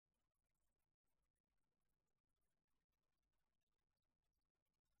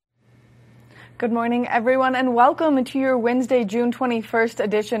Good morning, everyone, and welcome to your Wednesday, June 21st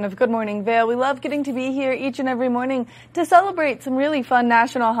edition of Good Morning Vail. We love getting to be here each and every morning to celebrate some really fun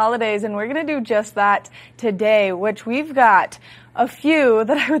national holidays, and we're going to do just that today, which we've got a few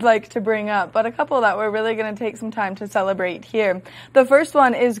that I would like to bring up, but a couple that we're really going to take some time to celebrate here. The first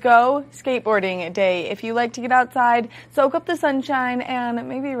one is Go Skateboarding Day. If you like to get outside, soak up the sunshine, and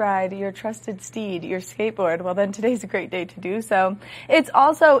maybe ride your trusted steed, your skateboard, well then today's a great day to do so. It's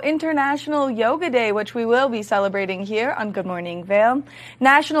also International Yoga Day, which we will be celebrating here on Good Morning Vail.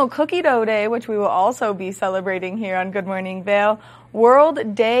 National Cookie Dough Day, which we will also be celebrating here on Good Morning Vail.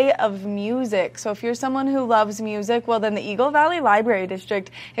 World Day of Music. So if you're someone who loves music, well then the Eagle Valley Library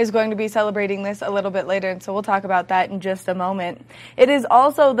District is going to be celebrating this a little bit later, and so we'll talk about that in just a moment. It is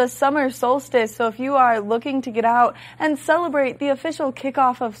also the summer solstice, so if you are looking to get out and celebrate the official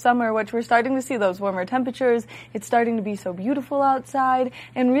kickoff of summer, which we're starting to see those warmer temperatures, it's starting to be so beautiful outside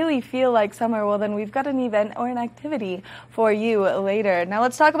and really feel like summer, well then we've got an event or an activity for you later. Now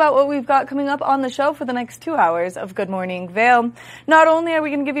let's talk about what we've got coming up on the show for the next 2 hours of Good Morning Vail. Not only are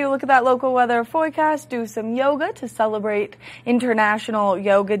we going to give you a look at that local weather forecast, do some yoga to celebrate International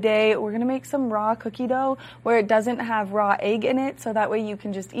Yoga Day. We're going to make some raw cookie dough where it doesn't have raw egg in it, so that way you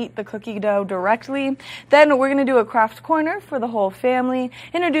can just eat the cookie dough directly. Then we're going to do a craft corner for the whole family,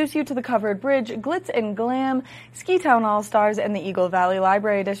 introduce you to the covered bridge, glitz and glam, Ski Town All-Stars, and the Eagle Valley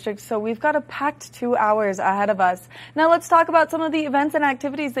Library District. So we've got a packed 2 hours ahead of us. Now let's talk about some of the events and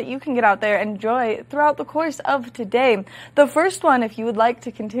activities that you can get out there and enjoy throughout the course of today. The first one, if you would like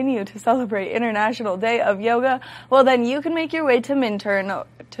to continue to celebrate International Day of Yoga, well then you can make your way to Minturn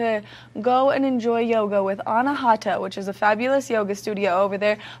to go and enjoy yoga with Anahata, which is a fabulous yoga studio over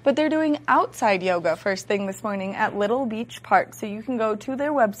there, but they're doing outside yoga first thing this morning at Little Beach Park. So you can go to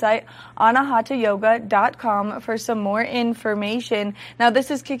their website, anahatayoga.com, for some more information. Now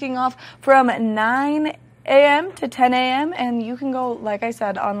this is kicking off from 9 a.m. to 10 a.m. and you can go, like I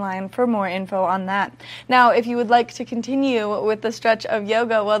said, online for more info on that. Now, if you would like to continue with the stretch of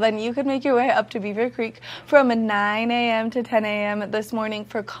yoga, well then you could make your way up to Beaver Creek from 9 a.m. to 10 a.m. this morning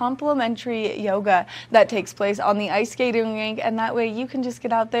for complimentary yoga that takes place on the ice skating rink, and that way you can just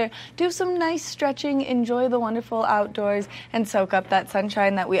get out there, do some nice stretching, enjoy the wonderful outdoors, and soak up that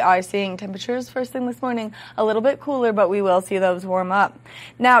sunshine that we are seeing. Temperatures first thing this morning a little bit cooler, but we will see those warm up.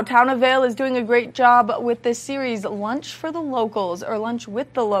 Now, Town of Vail is doing a great job with this series, Lunch for the Locals, or Lunch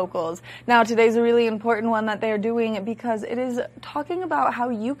with the Locals. Now, today's a really important one that they're doing because it is talking about how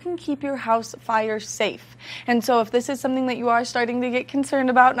you can keep your house fire safe. And so if this is something that you are starting to get concerned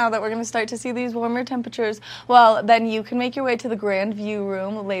about now that we're going to start to see these warmer temperatures, well, then you can make your way to the Grand View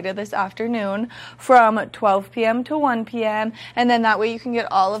Room later this afternoon from 12 p.m. to 1 p.m. And then that way you can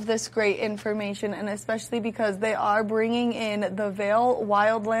get all of this great information, and especially because they are bringing in the Vail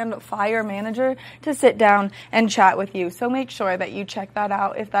Wildland Fire Manager to sit down and chat with you. So make sure that you check that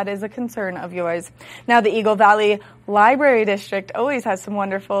out if that is a concern of yours. Now, the Eagle Valley Library District always has some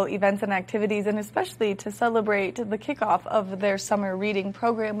wonderful events and activities, and especially to celebrate the kickoff of their summer reading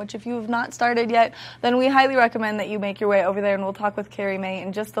program, which if you have not started yet, then we highly recommend that you make your way over there, and we'll talk with Carrie May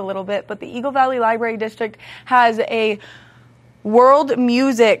in just a little bit. But the Eagle Valley Library District has a World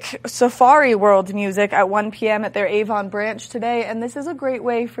Music, Safari World Music at 1 p.m. at their Avon branch today, and this is a great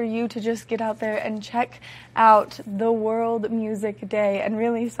way for you to just get out there and check out the World Music Day and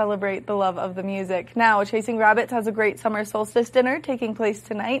really celebrate the love of the music. Now, Chasing Rabbits has a great summer solstice dinner taking place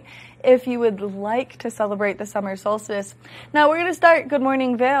tonight if you would like to celebrate the summer solstice. Now, we're going to start Good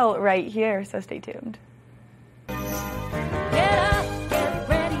Morning Vail right here, so stay tuned. Get up, get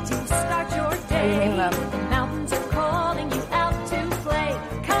ready to start your day. I mean them.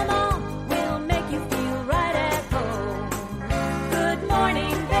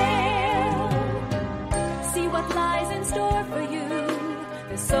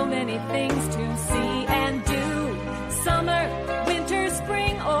 So many things to see and do. Summer, winter,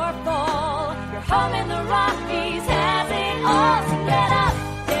 spring, or fall. Your home in the Rockies has it all. So get up,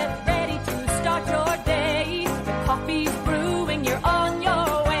 get ready to start your day. Your coffee's brewing, you're on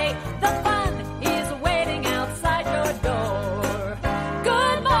your way. The fun is waiting outside your door.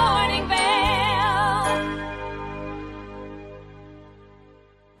 Good morning, Vail.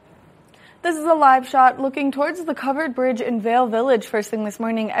 This is a live shot looking towards the covered bridge in Vail Village first thing this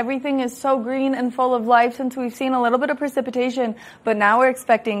morning. Everything is so green and full of life since we've seen a little bit of precipitation, but now we're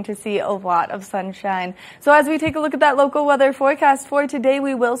expecting to see a lot of sunshine. So as we take a look at that local weather forecast for today,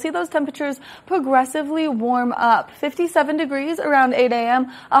 we will see those temperatures progressively warm up. 57 degrees around 8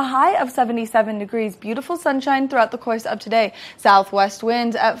 a.m., a high of 77 degrees. Beautiful sunshine throughout the course of today. Southwest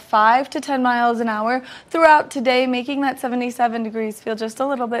winds at 5 to 10 miles an hour throughout today, making that 77 degrees feel just a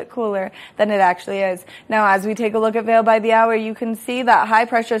little bit cooler than it it actually is. Now, as we take a look at Vail by the hour, you can see that high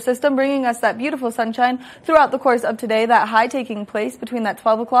pressure system bringing us that beautiful sunshine throughout the course of today, that high taking place between that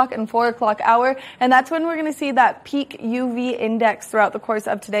 12 o'clock and 4 o'clock hour. And that's when we're going to see that peak UV index throughout the course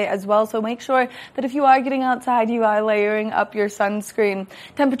of today as well. So make sure that if you are getting outside, you are layering up your sunscreen.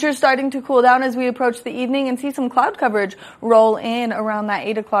 Temperatures starting to cool down as we approach the evening and see some cloud coverage roll in around that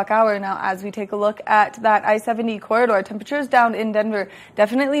 8 o'clock hour. Now, as we take a look at that I-70 corridor, temperatures down in Denver,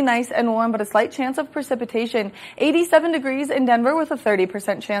 definitely nice and warm, but a slight chance of precipitation. 87 degrees in Denver with a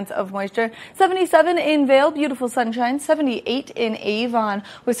 30% chance of moisture. 77 in Vail, beautiful sunshine. 78 in Avon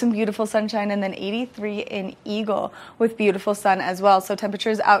with some beautiful sunshine, and then 83 in Eagle with beautiful sun as well. So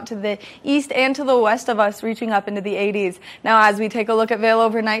temperatures out to the east and to the west of us reaching up into the 80s. Now, as we take a look at Vail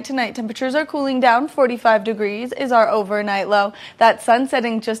overnight tonight, temperatures are cooling down. 45 degrees is our overnight low. That sun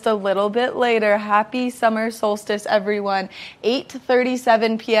setting just a little bit later. Happy summer solstice, everyone.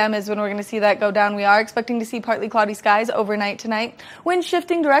 8:37 p.m. is when we're going to see that go down. We are expecting to see partly cloudy skies overnight tonight. Wind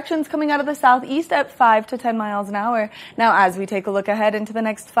shifting directions coming out of the southeast at 5 to 10 miles an hour. Now, as we take a look ahead into the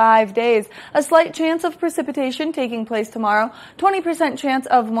next 5 days, a slight chance of precipitation taking place tomorrow. 20% chance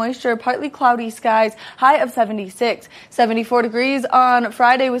of moisture, partly cloudy skies, high of 76. 74 degrees on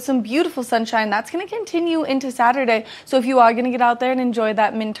Friday with some beautiful sunshine. That's going to continue into Saturday. So if you are going to get out there and enjoy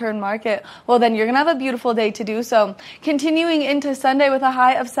that Minturn market, well, then you're going to have a beautiful day to do so. Continuing into Sunday with a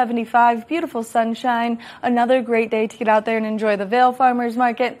high of 75, beautiful sunshine, another great day to get out there and enjoy the Vail Farmers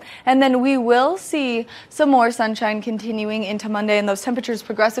Market. And then we will see some more sunshine continuing into Monday, and those temperatures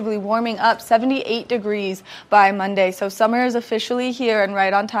progressively warming up, 78 degrees by Monday. So summer is officially here and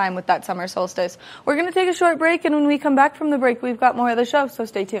right on time with that summer solstice. We're going to take a short break, and when we come back from the break, we've got more of the show, so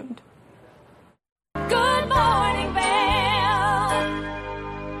stay tuned. Good morning, Vail.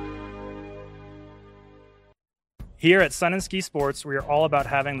 Here at Sun and Ski Sports, we are all about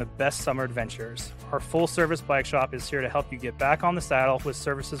having the best summer adventures. Our full-service bike shop is here to help you get back on the saddle with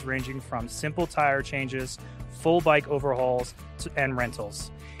services ranging from simple tire changes, full bike overhauls, and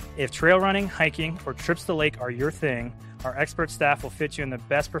rentals. If trail running, hiking, or trips to the lake are your thing, our expert staff will fit you in the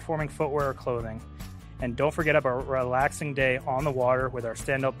best performing footwear or clothing. And don't forget about a relaxing day on the water with our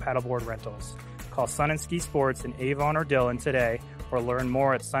stand-up paddleboard rentals. Call Sun and Ski Sports in Avon or Dillon today, or learn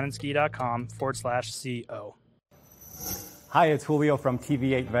more at sunandski.com/CO. Hi, it's Julio from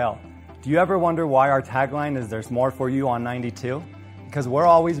TV8 Vail. Do you ever wonder why our tagline is "There's more for you on 92"? Because we're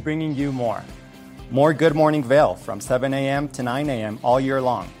always bringing you more. More Good Morning Vail from 7 a.m. to 9 a.m. all year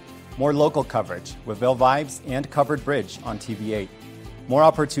long. More local coverage with Vail Vibes and Covered Bridge on TV8. More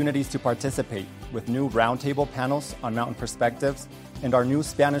opportunities to participate with new roundtable panels on Mountain Perspectives and our new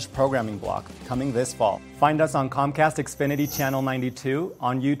Spanish programming block coming this fall. Find us on Comcast Xfinity Channel 92,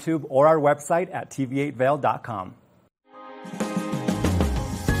 on YouTube, or our website at tv8vail.com.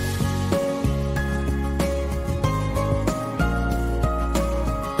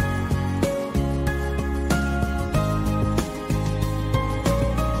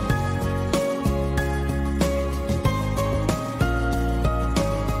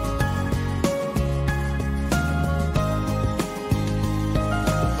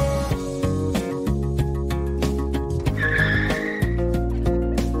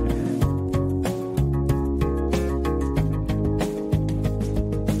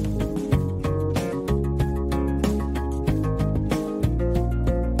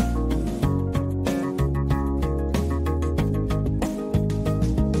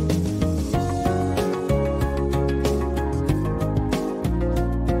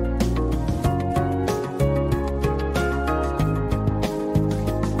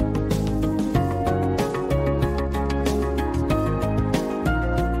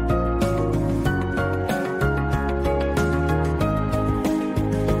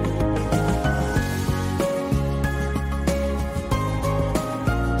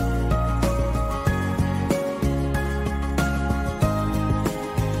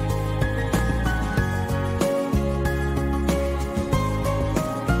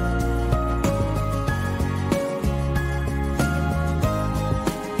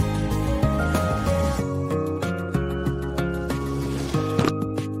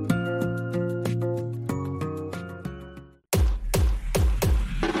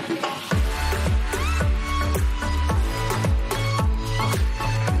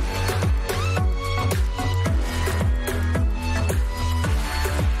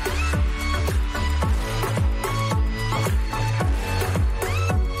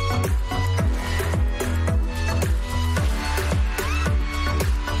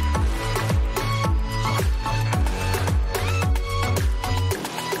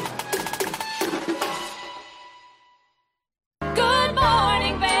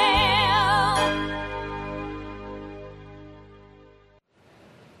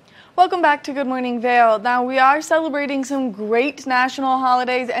 Welcome back to Good Morning Vail. Now, we are celebrating some great national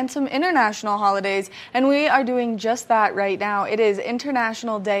holidays and some international holidays, and we are doing just that right now. It is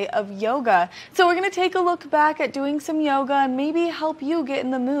International Day of Yoga. So we're going to take a look back at doing some yoga and maybe help you get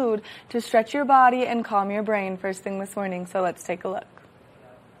in the mood to stretch your body and calm your brain first thing this morning. So let's take a look.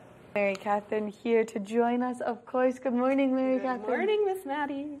 Mary Catherine here to join us, of course. Good morning, Mary Catherine. Good morning, Miss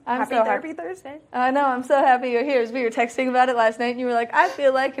Maddie. Happy Therapy Thursday. I know, I'm so happy you're here. We were texting about it last night, and you were like, I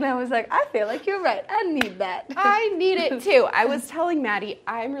feel like, and I was like, I feel like you're right. I need that. I need it too. I was telling Maddie,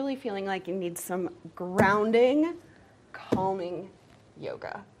 I'm really feeling like you need some grounding, calming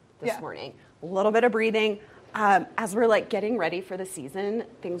yoga this morning. A little bit of breathing. As we're like getting ready for the season,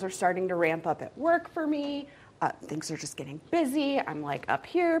 things are starting to ramp up at work for me. Things are just getting busy. I'm like up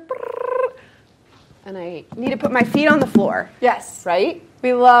here, and I need to put my feet on the floor. Yes. Right?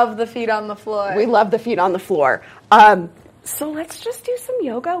 We love the feet on the floor. We love the feet on the floor. So let's just do some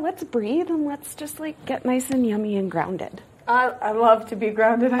yoga. Let's breathe, and let's just like get nice and yummy and grounded. I love to be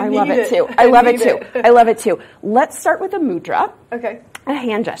grounded. I love need it too. I love it need too. I love it too. Let's start with a mudra. Okay. A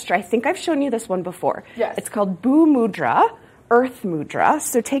hand gesture. I think I've shown you this one before. Yes. It's called Bhu Mudra, Earth Mudra.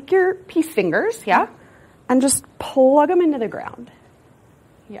 So take your peace fingers, and just plug them into the ground.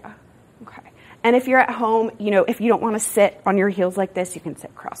 Yeah. Okay. And if you're at home, if you don't want to sit on your heels like this, you can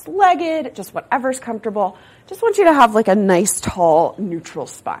sit cross-legged, just whatever's comfortable. Just want you to have like a nice, tall, neutral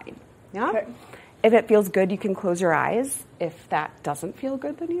spine. Yeah? Okay. If it feels good, you can close your eyes. If that doesn't feel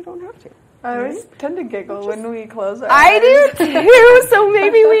good, then you don't have to. I always tend to giggle when we close our eyes. I do too, so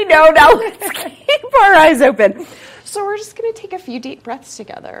maybe we know now. Let's keep our eyes open. So we're just going to take a few deep breaths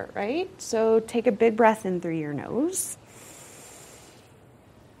together, right? So take a big breath in through your nose.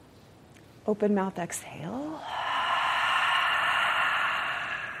 Open mouth, exhale.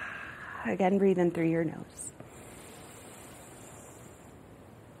 Again, breathe in through your nose.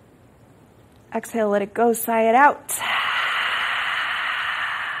 Exhale, let it go, sigh it out.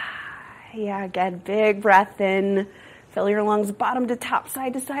 Yeah, again, big breath in. Fill your lungs bottom to top,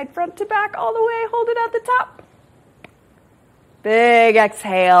 side to side, front to back, all the way. Hold it at the top. Big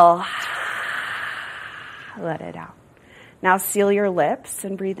exhale. Let it out. Now seal your lips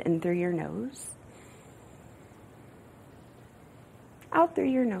and breathe in through your nose. Out through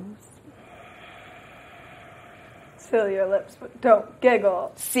your nose. Seal your lips, but don't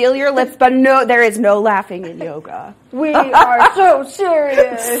giggle. Seal your lips, but no, there is no laughing in yoga. We are so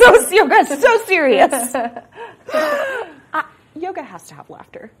serious. Yoga is so serious. Yoga has to have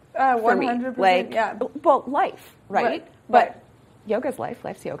laughter. 100%, yeah. Well, life, right? But yoga's life,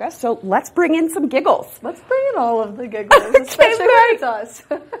 life's yoga. So let's bring in some giggles. Let's bring in all of the giggles, especially when it's us.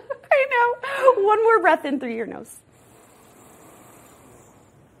 I know. One more breath in through your nose.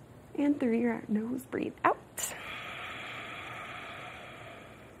 And through your nose, breathe out.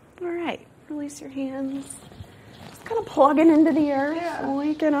 All right, release your hands. Just kind of plugging into the earth,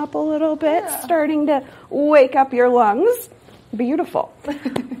 waking up a little bit, starting to wake up your lungs. Beautiful.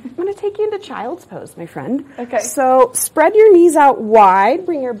 I'm going to take you into child's pose, my friend. Okay. So spread your knees out wide,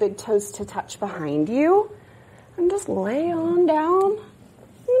 bring your big toes to touch behind you, and just lay on down on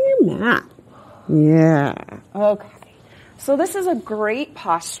your mat. Yeah. Okay. So this is a great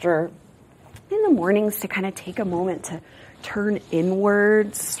posture in the mornings to kind of take a moment to turn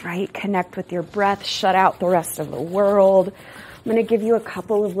inwards, right? Connect with your breath, shut out the rest of the world. I'm going to give you a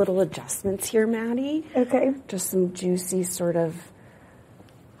couple of little adjustments here, Maddie. Okay. Just some juicy sort of,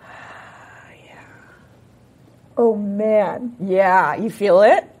 Oh, man. yeah, you feel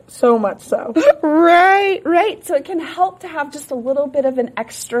it? So much so. Right. So it can help to have just a little bit of an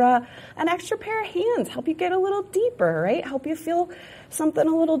extra pair of hands, help you get a little deeper, right? Help you feel something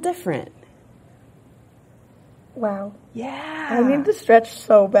a little different. Wow. Yeah. I need to stretch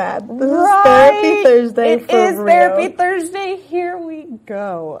so bad. This is Therapy Thursday for real. It is Therapy Thursday. Here we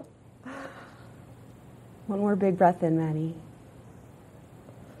go. One more big breath in, Maddie.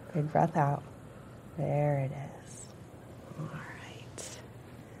 Big breath out. There it is. All right.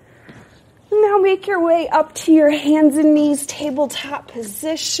 Now make your way up to your hands and knees, tabletop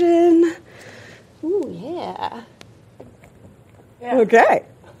position. Ooh, yeah. Okay.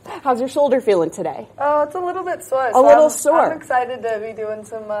 How's your shoulder feeling today? Oh, it's a little bit sore. A little sore. I'm excited to be doing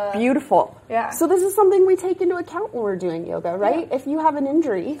some... Beautiful. Yeah. So this is something we take into account when we're doing yoga, right? Yeah. If you have an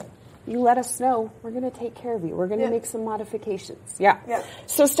injury, you let us know. We're going to take care of you. We're going to make some modifications. Yeah.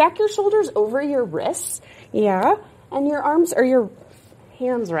 So stack your shoulders over your wrists. Yeah. And your arms or your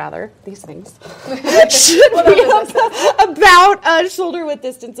hands rather, these things, should be about shoulder width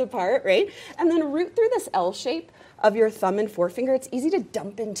distance apart, right? And then root through this L shape of your thumb and forefinger. It's easy to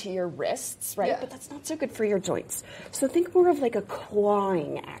dump into your wrists, right? Yeah. But that's not so good for your joints. So think more of like a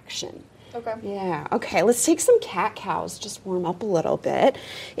clawing action. Okay. Yeah. Okay, let's take some cat-cows. Just warm up a little bit.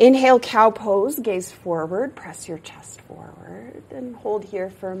 Inhale, cow pose. Gaze forward. Press your chest forward. And hold here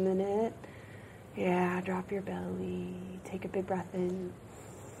for a minute. Yeah, drop your belly. Take a big breath in.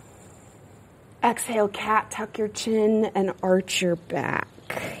 Exhale, cat. Tuck your chin and arch your back.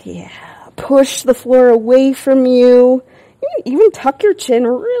 Yeah. Push the floor away from you. You can even tuck your chin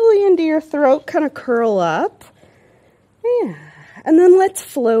really into your throat. Kind of curl up. Yeah. And then let's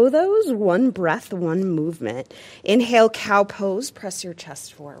flow those. One breath, one movement. Inhale, cow pose. Press your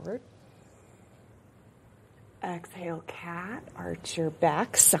chest forward. Exhale, cat. Arch your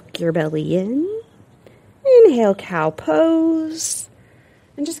back. Suck your belly in. Inhale, cow pose.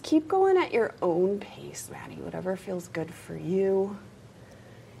 And just keep going at your own pace, Maddie. Whatever feels good for you.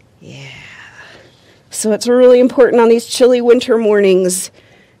 Yeah. So it's really important on these chilly winter mornings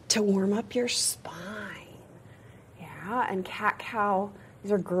to warm up your spine. And cat-cow,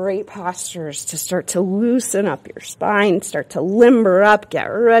 these are great postures to start to loosen up your spine, start to limber up, get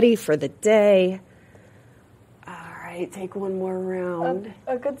ready for the day. All right, take one more round.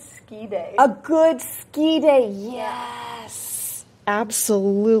 A good ski day. A good ski day, yes.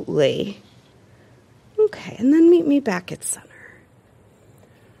 Absolutely. Okay, and then meet me back at center.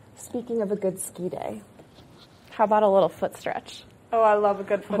 Speaking of a good ski day, how about a little foot stretch? Oh, I love a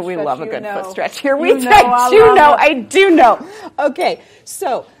good foot stretch. We love a good foot stretch here. I do know. Okay,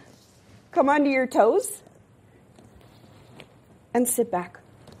 so come onto your toes and sit back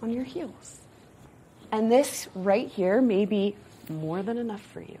on your heels. And this right here may be more than enough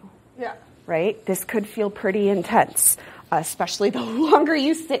for you. Yeah. Right? This could feel pretty intense, especially the longer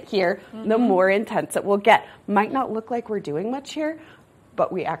you sit here, the more intense it will get. Might not look like we're doing much here,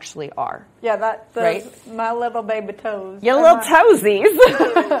 but we actually are. Yeah, that's right? My little baby toes. Your little toesies.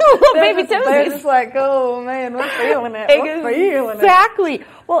 Little baby toesies. They're just like, oh man, we're feeling it. We're feeling it. Exactly.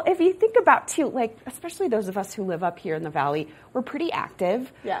 Well, if you think about too, like, especially those of us who live up here in the valley, we're pretty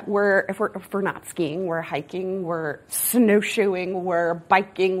active. Yeah. If we're not skiing, we're hiking, we're snowshoeing, we're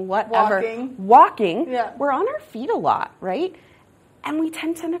biking, whatever. Walking. Yeah. We're on our feet a lot, right? And we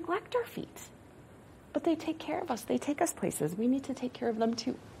tend to neglect our feet. But they take care of us. They take us places. We need to take care of them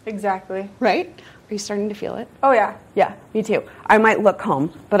too. Exactly. Right? Are you starting to feel it? Oh, yeah. Yeah, me too. I might look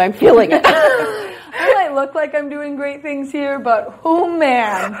calm, but I'm feeling it. I might look like I'm doing great things here, but oh,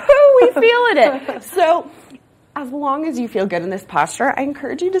 man. We feeling it. So as long as you feel good in this posture, I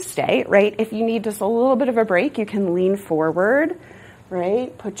encourage you to stay, right? If you need just a little bit of a break, you can lean forward,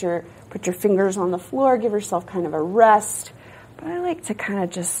 right? Put your fingers on the floor. Give yourself kind of a rest. But I like to kind of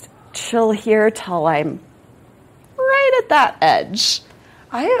just chill here till I'm right at that edge.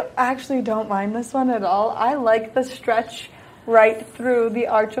 I actually don't mind this one at all. I like the stretch right through the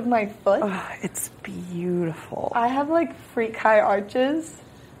arch of my foot. Oh, it's beautiful. I have like freak high arches.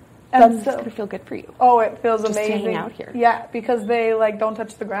 That's going to feel good for you. Oh, it feels just amazing. To hang out here. Yeah, because they like don't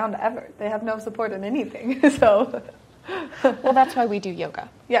touch the ground ever. They have no support in anything. So well, that's why we do yoga.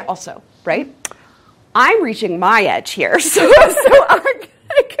 Yeah. Also, right? I'm reaching my edge here. So I'm going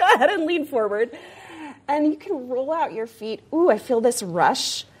to go ahead and lean forward. And you can roll out your feet. Ooh, I feel this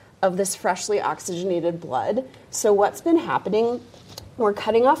rush of this freshly oxygenated blood. So what's been happening, we're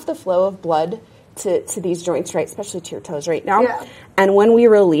cutting off the flow of blood to these joints, right, especially to your toes right now. Yeah. And when we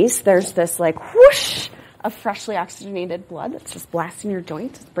release, there's this like whoosh of freshly oxygenated blood that's just blasting your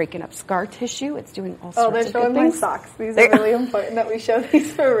joints. It's breaking up scar tissue. It's doing all sorts of good things. Oh, they're showing my socks. These are really important that we show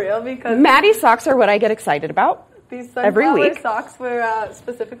these for real because Maddie's socks are what I get excited about. These every sunflower week. Socks were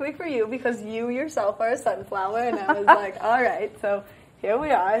specifically for you because you yourself are a sunflower, and I was like, all right, so here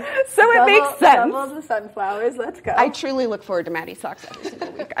we are. So it makes sense. Double the sunflowers, let's go. I truly look forward to Maddie's socks every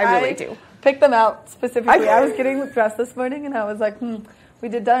single week. I really do. Pick them out specifically. I was getting dressed this morning, and I was like, we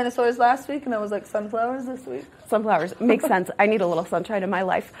did dinosaurs last week, and I was like, sunflowers this week. Sunflowers. Makes sense. I need a little sunshine in my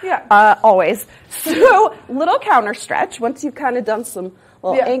life. Yeah. Always. So, little counter stretch. Once you've kind of done some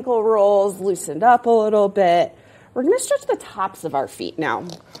little ankle rolls, loosened up a little bit, we're going to stretch the tops of our feet now.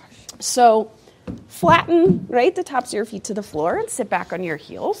 So, flatten, right, the tops of your feet to the floor and sit back on your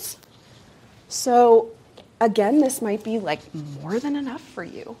heels. So, again, this might be like more than enough for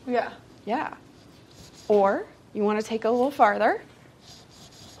you. Yeah. Yeah. Or you want to take it a little farther.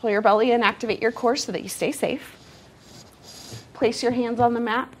 Pull your belly in, activate your core so that you stay safe. Place your hands on the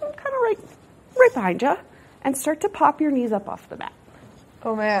mat, kind of right behind you, and start to pop your knees up off the mat.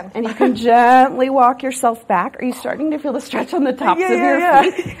 Oh, man. And you can gently walk yourself back. Are you starting to feel the stretch on the tops of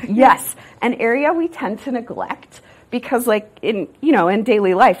your feet? Yes. An area we tend to neglect because, like, in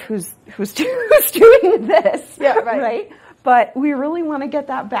daily life, who's doing this? Yeah, right. But we really want to get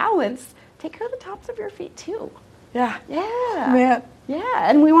that balance. Take care of the tops of your feet, too. Yeah. Yeah. Man. Yeah,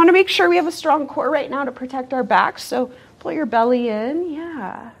 and we want to make sure we have a strong core right now to protect our back. So pull your belly in.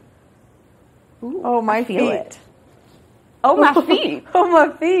 Yeah. Ooh, Oh, my I feel feet. it. Oh, my feet. Oh, my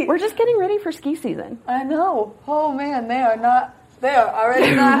feet. We're just getting ready for ski season. I know. Oh, man, they are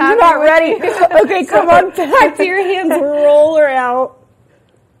already not happy. Not with ready. me. Okay, come on back to your hands. Roll her out.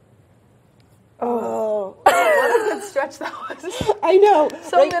 Oh. What a good stretch that was. I know.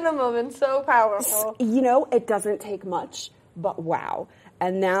 So minimum and so powerful. It doesn't take much, but wow.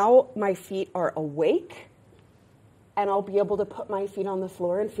 And now my feet are awake, and I'll be able to put my feet on the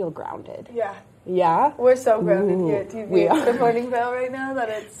floor and feel grounded. Yeah. Yeah? We're so grounded Ooh, here at TV. we are. Good Morning Vale right now that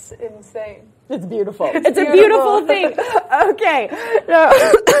it's insane. It's beautiful. It's a beautiful thing. Okay. Now,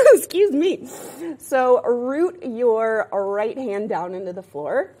 excuse me. So root your right hand down into the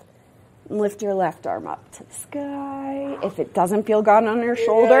floor. Lift your left arm up to the sky. If it doesn't feel good on your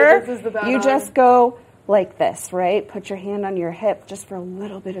shoulder, this is the bad you arm. just go like this, right? Put your hand on your hip just for a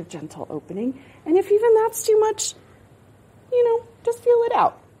little bit of gentle opening. And if even that's too much, just feel it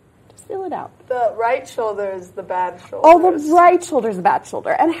out. Just feel it out. The right shoulder is the bad shoulder. Oh, the right shoulder is the bad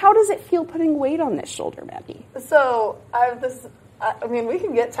shoulder. And how does it feel putting weight on this shoulder, Maddie? So I have this. We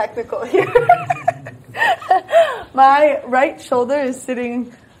can get technical here. My right shoulder is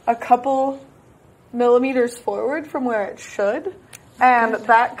sitting a couple millimeters forward from where it should, and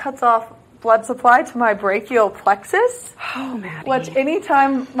that cuts off blood supply to my brachial plexus. Oh, Maddie. Which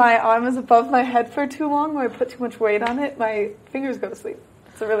anytime my arm is above my head for too long or I put too much weight on it, my fingers go to sleep.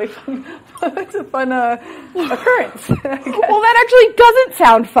 It's a really fun, occurrence. Well, that actually doesn't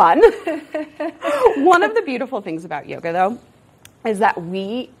sound fun. One of the beautiful things about yoga, though, is that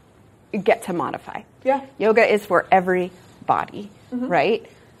we get to modify. Yeah. Yoga is for every body, right?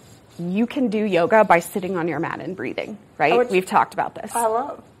 You can do yoga by sitting on your mat and breathing, right? We've talked about this. I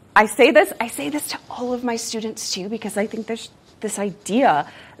love. I say this to all of my students too, because I think there's this idea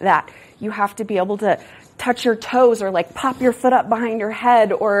that you have to be able to touch your toes or like pop your foot up behind your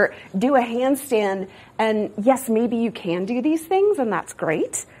head or do a handstand. And yes, maybe you can do these things and that's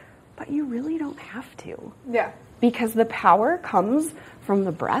great, but you really don't have to. Yeah. Because the power comes from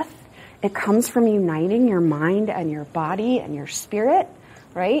the breath. It comes from uniting your mind and your body and your spirit,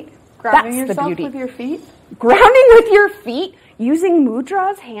 right? Grounding That's yourself the beauty. with your feet. Grounding with your feet, using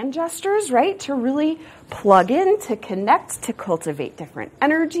mudras, hand gestures, right, to really plug in, to connect, to cultivate different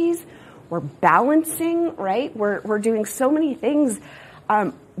energies. We're balancing, right? We're doing so many things.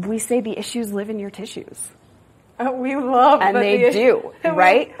 We say the issues live in your tissues. We love And that they do, we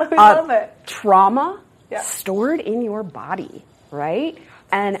right? love it. Trauma Yeah. stored in your body, right?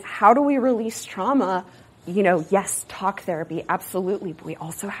 And how do we release trauma? Yes, talk therapy, absolutely, but we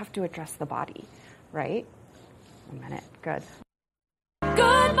also have to address the body, right? 1 minute, good.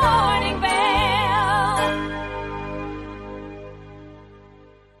 Good Morning Vale.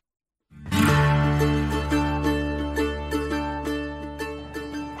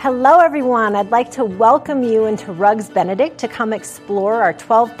 Hello, everyone. I'd like to welcome you into Rugs Benedict to come explore our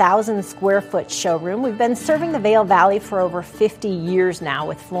 12,000 square foot showroom. We've been serving the Vail Valley for over 50 years now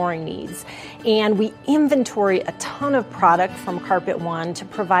with flooring needs, and we inventory a ton of product from Carpet One to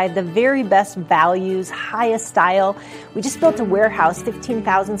provide the very best values, highest style. We just built a warehouse,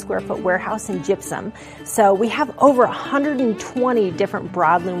 15,000 square foot warehouse in gypsum. So we have over 120 different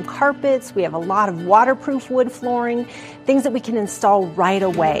broadloom carpets. We have a lot of waterproof wood flooring, things that we can install right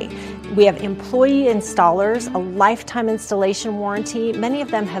away. We have employee installers, a lifetime installation warranty. Many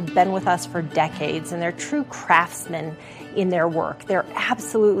of them have been with us for decades, and they're true craftsmen in their work. They're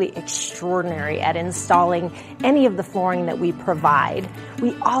absolutely extraordinary at installing any of the flooring that we provide.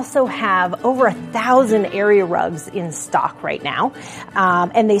 We also have over 1,000 area rugs in stock right now,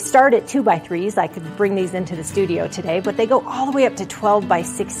 and they start at 2x3s. I could bring these into the studio today, but they go all the way up to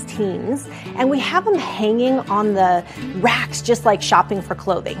 12x16s, and we have them hanging on the racks just like shopping for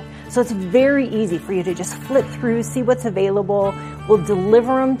clothing. So it's very easy for you to just flip through, see what's available. We'll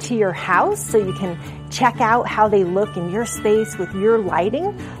deliver them to your house so you can check out how they look in your space with your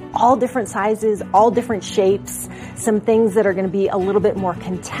lighting. all different sizes, all different shapes, some things that are going to be a little bit more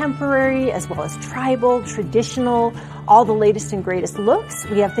contemporary as well as tribal, traditional, all the latest and greatest looks.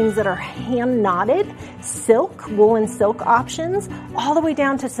 We have things that are hand knotted, silk, woolen silk options, all the way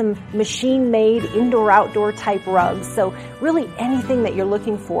down to some machine-made indoor-outdoor type rugs. So really anything that you're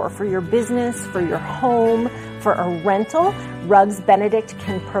looking for your business, for your home, for a rental, Rugs Benedict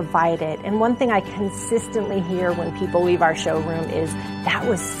can provide it. And one thing I consistently hear when people leave our showroom is, that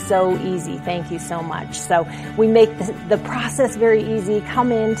was so easy. Thank you so much. So we make the process very easy.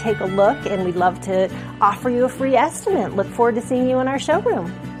 Come in, take a look, and we'd love to offer you a free estimate. Look forward to seeing you in our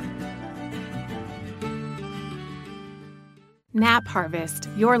showroom. Nap Harvest,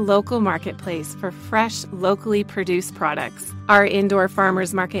 your local marketplace for fresh, locally produced products. Our indoor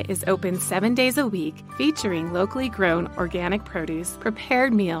farmers market is open 7 days a week, featuring locally grown organic produce,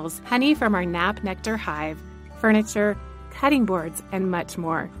 prepared meals, honey from our Nap Nectar hive, furniture, cutting boards, and much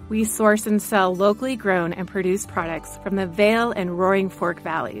more. We source and sell locally grown and produced products from the Vail and Roaring Fork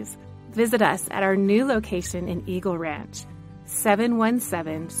valleys. Visit us at our new location in Eagle Ranch,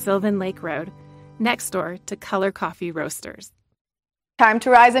 717 Sylvan Lake Road, next door to Color Coffee Roasters. Time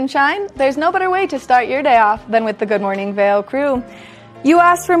to rise and shine? There's no better way to start your day off than with the Good Morning Vail crew. You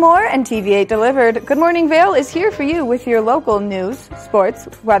asked for more and TV8 delivered. Good Morning Vail is here for you with your local news, sports,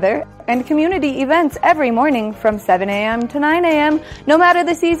 weather, and community events every morning from 7 a.m. to 9 a.m. No matter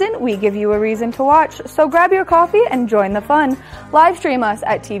the season, we give you a reason to watch. So grab your coffee and join the fun. Live stream us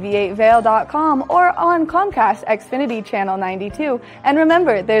at tv8vail.com or on Comcast Xfinity Channel 92. And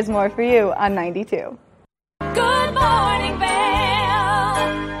remember, there's more for you on 92. Good morning, Vail.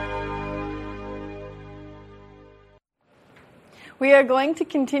 We are going to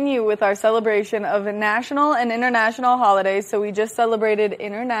continue with our celebration of national and international holidays. So we just celebrated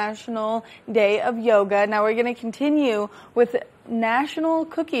International Day of Yoga. Now we're going to continue with National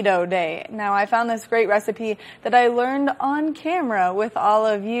Cookie Dough Day. Now I found this great recipe that I learned on camera with all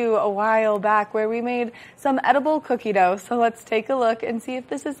of you a while back where we made some edible cookie dough. So let's take a look and see if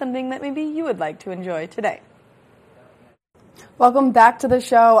this is something that maybe you would like to enjoy today. Welcome back to the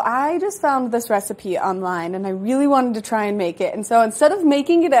show. I just found this recipe online and I really wanted to try and make it. And so instead of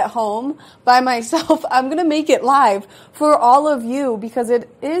making it at home by myself, I'm going to make it live for all of you because it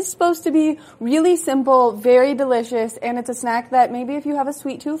is supposed to be really simple, very delicious, and it's a snack that maybe if you have a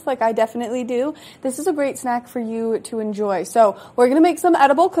sweet tooth like I definitely do, this is a great snack for you to enjoy. So we're going to make some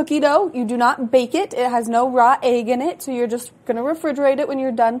edible cookie dough. You do not bake it. It has no raw egg in it, so you're just going to refrigerate it when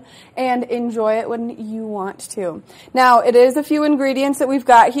you're done and enjoy it when you want to. Now, it is a few ingredients that we've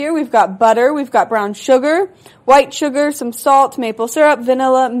got here. We've got butter, we've got brown sugar, white sugar, some salt, maple syrup,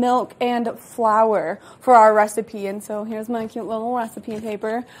 vanilla, milk, and flour for our recipe. And so here's my cute little recipe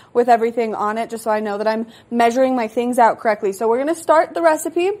paper with everything on it, just so I know that I'm measuring my things out correctly. So we're going to start the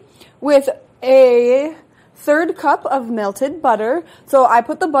recipe with a 1/3 cup of melted butter. So I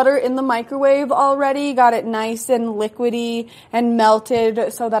put the butter in the microwave already, got it nice and liquidy and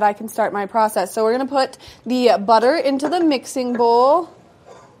melted so that I can start my process. So we're going to put the butter into the mixing bowl.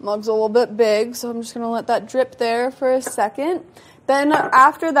 Mug's a little bit big, so I'm just going to let that drip there for a second. Then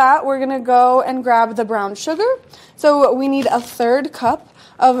after that, we're going to go and grab the brown sugar. So we need a 1/3 cup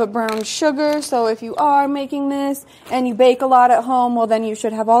of brown sugar. So if you are making this and you bake a lot at home, well then you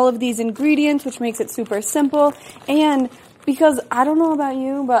should have all of these ingredients, which makes it super simple. And because I don't know about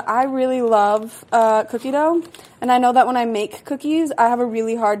you, but I really love cookie dough. And I know that when I make cookies, I have a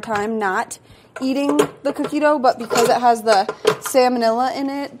really hard time not eating the cookie dough, but because it has the salmonella in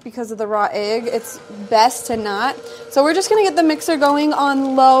it, because of the raw egg, it's best to not. So we're just going to get the mixer going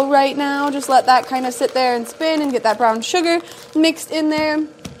on low right now. Just let that kind of sit there and spin and get that brown sugar mixed in there.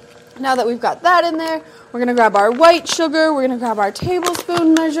 Now that we've got that in there, we're going to grab our white sugar. We're going to grab our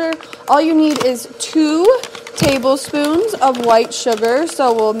tablespoon measure. All you need is 2 tablespoons of white sugar.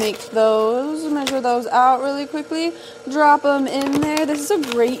 So we'll make those, measure those out really quickly, drop them in there. This is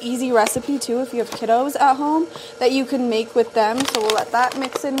a great, easy recipe too if you have kiddos at home that you can make with them. So we'll let that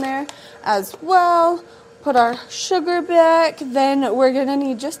mix in there as well. Put our sugar back. Then we're going to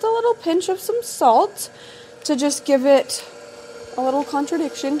need just a little pinch of some salt to just give it a little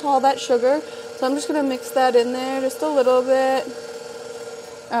contradiction to all that sugar. So I'm just going to mix that in there just a little bit.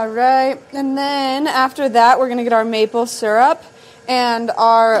 All right. And then after that, we're going to get our maple syrup and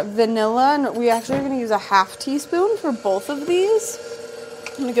our vanilla. And we actually are going to use a 1/2 teaspoon for both of these.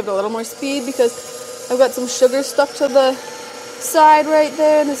 I'm going to give it a little more speed because I've got some sugar stuck to the side right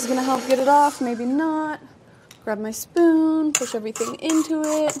there. And this is going to help get it off. Maybe not. Grab my spoon, push everything into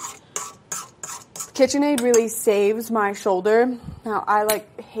it. KitchenAid really saves my shoulder. Now, I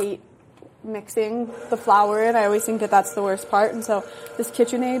hate mixing the flour in. I always think that that's the worst part, and so this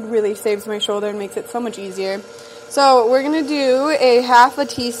KitchenAid really saves my shoulder and makes it so much easier. So we're going to do a half a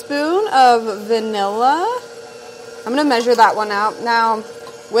teaspoon of vanilla. I'm going to measure that one out. Now,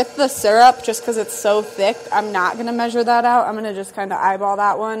 with the syrup, just because it's so thick, I'm not going to measure that out. I'm going to just kind of eyeball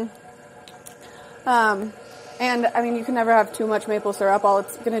that one. And, I mean, you can never have too much maple syrup. All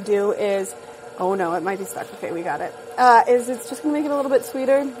it's going to do is, oh no, it might be stuck. Okay, we got it. It's just going to make it a little bit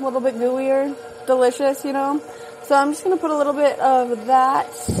sweeter, a little bit gooier, delicious, you know. So I'm just going to put a little bit of that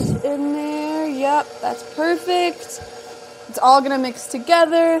in there. Yep, that's perfect. It's all going to mix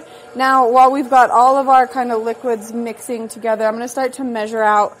together. Now, while we've got all of our kind of liquids mixing together, I'm going to start to measure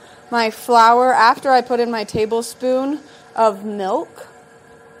out my flour after I put in my tablespoon of milk.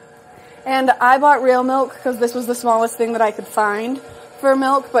 And I bought real milk because this was the smallest thing that I could find for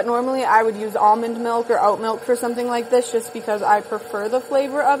milk, but normally I would use almond milk or oat milk for something like this just because I prefer the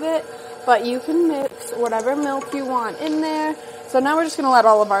flavor of it. But you can mix whatever milk you want in there. So now we're just going to let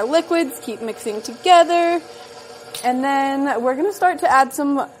all of our liquids keep mixing together. And then we're going to start to add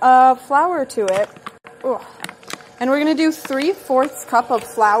some flour to it. Ugh. And we're going to do 3/4 cup of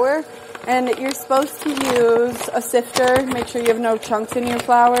flour. And you're supposed to use a sifter. Make sure you have no chunks in your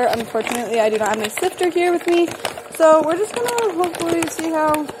flour. Unfortunately, I do not have my sifter here with me. So we're just going to hopefully see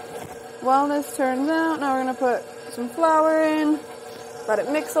how well this turns out. Now we're going to put some flour in. Let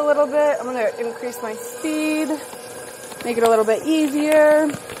it mix a little bit. I'm going to increase my speed. Make it a little bit easier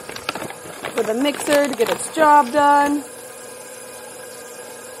for the mixer to get its job done.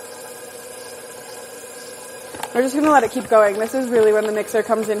 We're just going to let it keep going. This is really when the mixer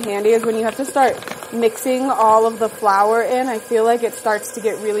comes in handy, is when you have to start mixing all of the flour in. I feel like it starts to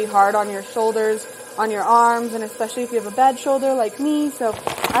get really hard on your shoulders, on your arms, and especially if you have a bad shoulder like me. So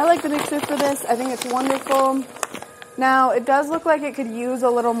I like the mixer for this. I think it's wonderful. Now, it does look like it could use a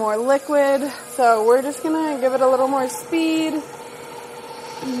little more liquid, so we're just going to give it a little more speed.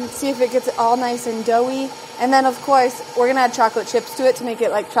 See if it gets all nice and doughy. And then, of course, we're going to add chocolate chips to it to make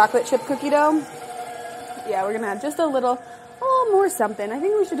it like chocolate chip cookie dough. Yeah, we're going to add just a little more something. I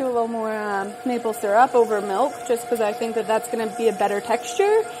think we should do a little more maple syrup over milk, just because I think that that's going to be a better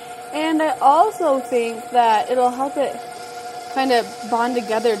texture. And I also think that it'll help it kind of bond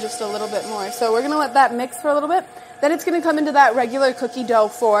together just a little bit more. So we're going to let that mix for a little bit. Then it's going to come into that regular cookie dough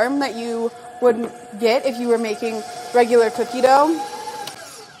form that you would get if you were making regular cookie dough.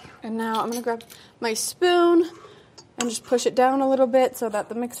 And now I'm going to grab my spoon and just push it down a little bit so that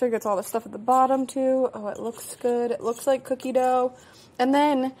the mixer gets all the stuff at the bottom too. Oh, it looks good. It looks like cookie dough. And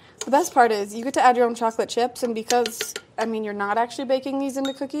then the best part is you get to add your own chocolate chips, and because, I mean, you're not actually baking these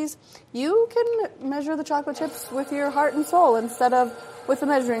into cookies, you can measure the chocolate chips with your heart and soul instead of with a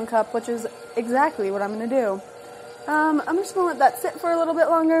measuring cup, which is exactly what I'm going to do. I'm just going to let that sit for a little bit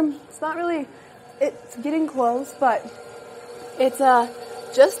longer. It's not really, it's getting close, but it's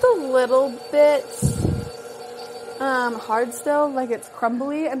just a little bit hard still, like it's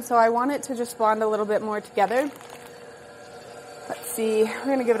crumbly, and so I want it to just bond a little bit more together. Let's see, we're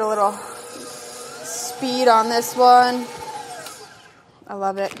going to give it a little speed on this one. I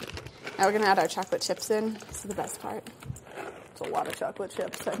love it. Now we're going to add our chocolate chips in. This is the best part. It's a lot of chocolate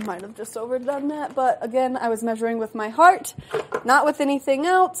chips. I might have just overdone that, but again, I was measuring with my heart, not with anything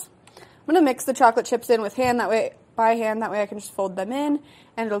else. I'm going to mix the chocolate chips in with hand, that way I can just fold them in,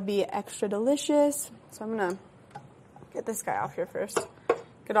 and it'll be extra delicious. So I'm going to get this guy off here first.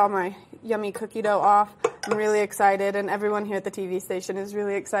 Get all my yummy cookie dough off. I'm really excited, and everyone here at the TV station is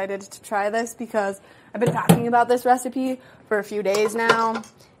really excited to try this because I've been talking about this recipe for a few days now,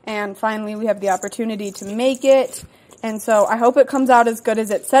 and finally we have the opportunity to make it. And so I hope it comes out as good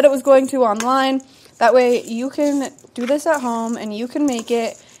as it said it was going to online. That way you can do this at home and you can make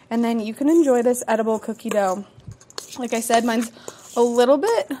it, and then you can enjoy this edible cookie dough. Like I said, mine's a little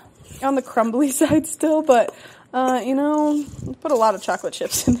bit on the crumbly side still, but put a lot of chocolate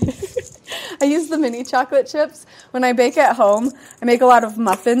chips in there. I use the mini chocolate chips. When I bake at home, I make a lot of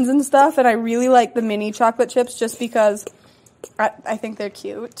muffins and stuff, and I really like the mini chocolate chips just because I think they're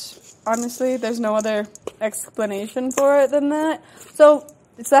cute. Honestly, there's no other explanation for it than that. So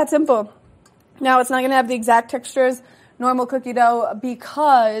it's that simple. Now, it's not going to have the exact texture as normal cookie dough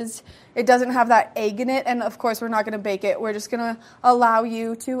because it doesn't have that egg in it, and of course we're not going to bake it. We're just going to allow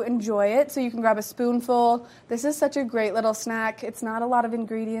you to enjoy it, so you can grab a spoonful. This is such a great little snack. It's not a lot of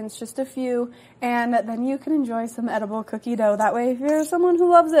ingredients, just a few, and then you can enjoy some edible cookie dough. That way, if you're someone who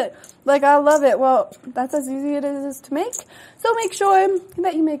loves it, like I love it, well, that's as easy as it is to make. So make sure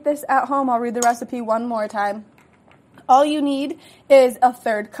that you make this at home. I'll read the recipe one more time. All you need is a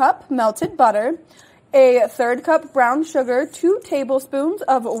 1/3 cup melted butter, a third cup brown sugar, 2 tablespoons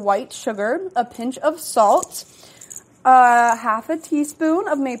of white sugar, a pinch of salt, half a teaspoon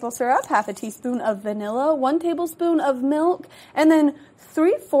of maple syrup, half a teaspoon of vanilla, 1 tablespoon of milk, and then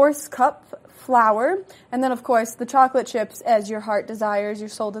 3/4 cup flour, and then of course the chocolate chips as your heart desires, your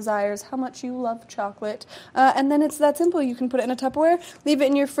soul desires, how much you love chocolate. And then it's that simple. You can put it in a Tupperware, leave it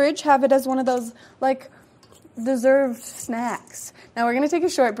in your fridge, have it as one of those like deserved snacks. Now we're going to take a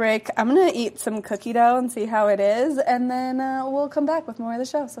short break. I'm going to eat some cookie dough and see how it is, and then we'll come back with more of the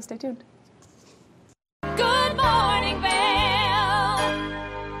show, so stay tuned. Good morning, Vale.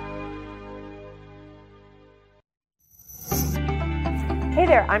 Hey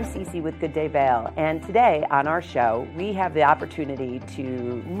there, I'm Cece with Good Day Vale, and today on our show we have the opportunity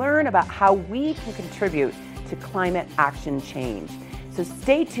to learn about how we can contribute to climate action change. So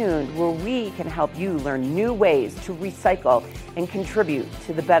stay tuned where we can help you learn new ways to recycle and contribute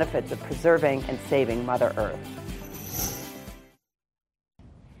to the benefits of preserving and saving Mother Earth.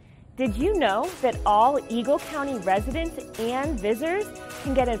 Did you know that all Eagle County residents and visitors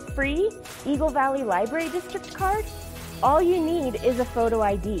can get a free Eagle Valley Library District card? All you need is a photo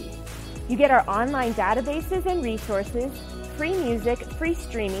ID. You get our online databases and resources, free music, free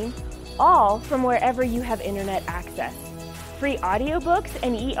streaming, all from wherever you have internet access. Free audiobooks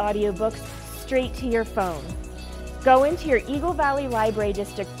and e-audiobooks straight to your phone. Go into your Eagle Valley Library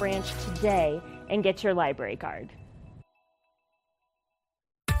District branch today and get your library card.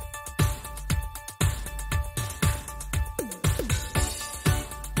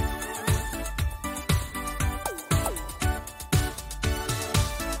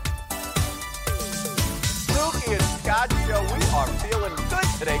 Suki and Scott show. We are feeling good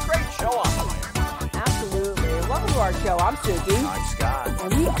today. Great show on the way. Absolutely. Welcome to our show. I'm Suki. I'm Scott.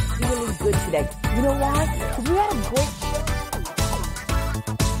 And we are feeling good today. You know why? Because we had a great show.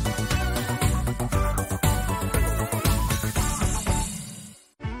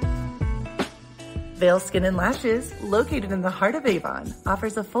 Vale Skin and Lashes, located in the heart of Avon,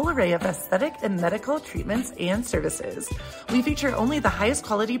 offers a full array of aesthetic and medical treatments and services. We feature only the highest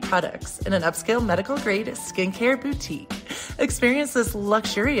quality products in an upscale medical-grade skincare boutique. Experience this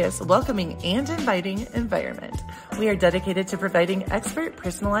luxurious, welcoming, and inviting environment. We are dedicated to providing expert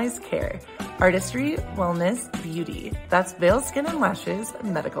personalized care, artistry, wellness, beauty. That's Vale Skin and Lashes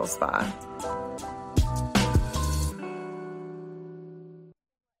Medical Spa.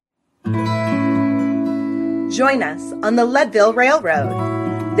 Join us on the Leadville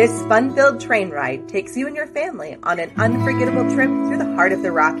Railroad. This fun-filled train ride takes you and your family on an unforgettable trip through the heart of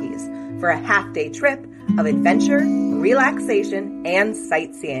the Rockies for a half-day trip of adventure, relaxation, and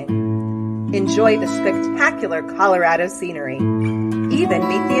sightseeing. Enjoy the spectacular Colorado scenery. Even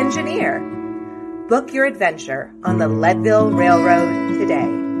meet the engineer. Book your adventure on the Leadville Railroad today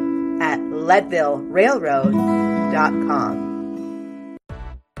at leadvillerailroad.com.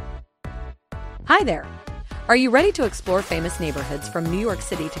 Hi there. Are you ready to explore famous neighborhoods from New York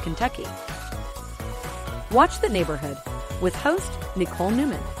City to Kentucky? Watch The Neighborhood with host Nicole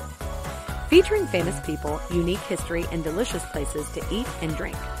Newman. Featuring famous people, unique history, and delicious places to eat and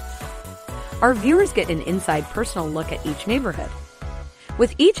drink. Our viewers get an inside personal look at each neighborhood.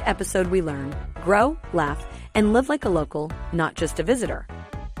 With each episode we learn, grow, laugh, and live like a local, not just a visitor.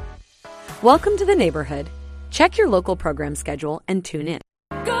 Welcome to The Neighborhood. Check your local program schedule and tune in.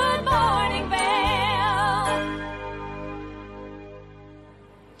 Good morning, Vale.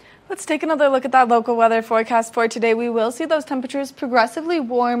 Let's take another look at that local weather forecast for today. We will see those temperatures progressively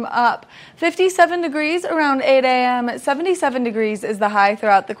warm up. 57 degrees around 8 a.m. 77 degrees is the high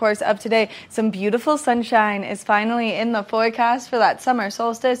throughout the course of today. Some beautiful sunshine is finally in the forecast for that summer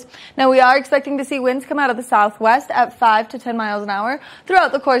solstice. Now, we are expecting to see winds come out of the southwest at 5 to 10 miles an hour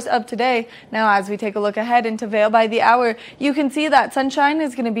throughout the course of today. Now, as we take a look ahead into Vale by the hour, you can see that sunshine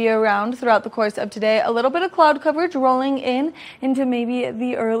is going to be around throughout the course of today. A little bit of cloud coverage rolling in into maybe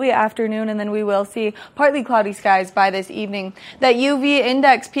the early afternoon, and then we will see partly cloudy skies by this evening. That UV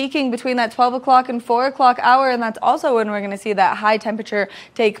index peaking between that 12 o'clock and 4 o'clock hour, and that's also when we're going to see that high temperature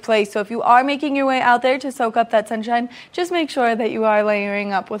take place. So if you are making your way out there to soak up that sunshine, just make sure that you are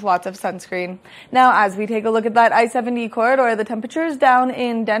layering up with lots of sunscreen. Now, as we take a look at that I-70 corridor, the temperatures down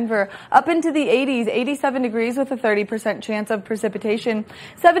in Denver up into the 80s, 87 degrees with a 30% chance of precipitation,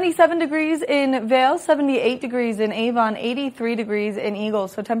 77 degrees in Vale, 78 degrees in Avon, 83 degrees in Eagle.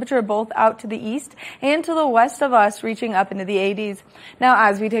 So temperature temperature both out to the east and to the west of us, reaching up into the 80s. Now,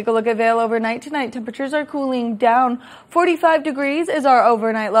 as we take a look at Vail overnight tonight, temperatures are cooling down. 45 degrees is our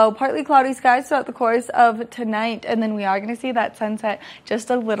overnight low. Partly cloudy skies throughout the course of tonight, and then we are going to see that sunset just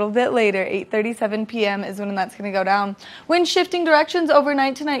a little bit later. 8:37 p.m. is when that's going to go down. Wind shifting directions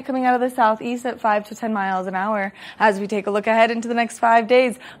overnight tonight, coming out of the southeast at 5 to 10 miles an hour. As we take a look ahead into the next 5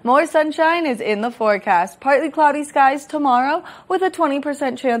 days, more sunshine is in the forecast. Partly cloudy skies tomorrow with a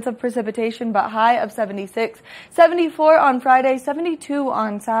 20% chance of precipitation, but high of 76. 74 on Friday, 72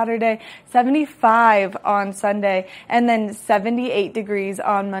 on Saturday, 75 on Sunday, and then 78 degrees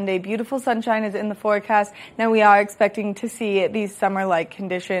on Monday. Beautiful sunshine is in the forecast. Now we are expecting to see these summer-like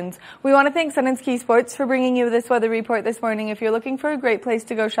conditions. We want to thank Sun and Ski Sports for bringing you this weather report this morning. If you're looking for a great place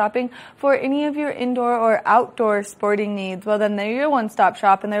to go shopping for any of your indoor or outdoor sporting needs, well then they're your one-stop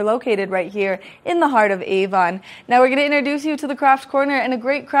shop, and they're located right here in the heart of Avon. Now we're going to introduce you to the craft corner and a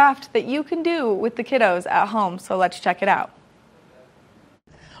great craft that you can do with the kiddos at home, so let's check it out.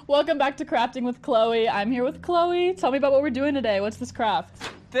 Welcome back to Crafting with Chloe. I'm here with Chloe. Tell me about what we're doing today. What's this craft?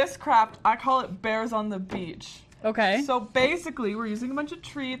 This craft, I call it Bears on the Beach. Okay. So basically, we're using a bunch of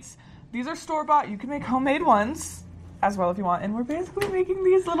treats. These are store-bought. You can make homemade ones as well if you want. And we're basically making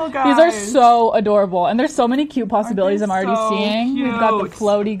these little guys. These are so adorable. And there's so many cute possibilities I'm already seeing. Cute. We've got the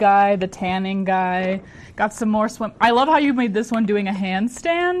floaty guy, the tanning guy. Got some more swim. I love how you made this one doing a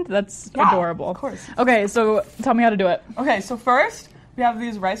handstand. That's adorable. Of course. Okay, so tell me how to do it. Okay, so first, we have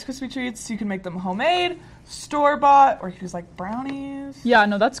these Rice Krispie treats. You can make them homemade, store-bought, or you can use like brownies. Yeah,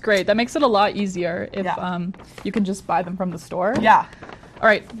 no, that's great. That makes it a lot easier if you can just buy them from the store. Yeah. All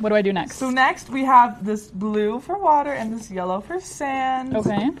right, what do I do next? So next we have this blue for water and this yellow for sand.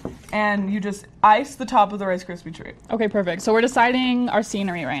 Okay. And you just ice the top of the Rice Krispie treat. Okay, perfect. So we're deciding our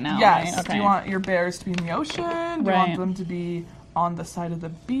scenery right now. Yes. Right? Okay. Do you want your bears to be in the ocean? Do you want them to be on the side of the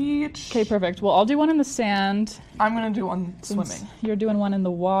beach? Okay, perfect. Well, I'll do one in the sand. I'm going to do one swimming. You're doing one in the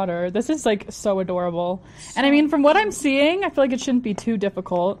water. This is like so adorable. And I mean, from what I'm seeing, I feel like it shouldn't be too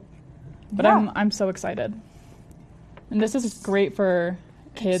difficult. But I'm so excited. And this is great for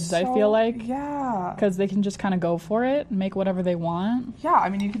kids, I feel like. Yeah. Because they can just kind of go for it and make whatever they want. Yeah, I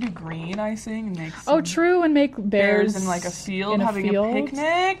mean, you could do green icing and make some true, and make bears in like a field, a having a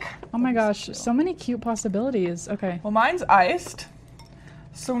picnic. Oh my gosh, so many cute possibilities. Okay. Well, mine's iced.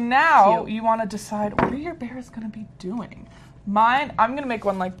 So now you want to decide what are your bears going to be doing. Mine, I'm going to make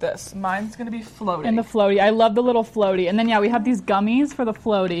one like this. Mine's going to be floaty. And the floaty. I love the little floaty. And then, we have these gummies for the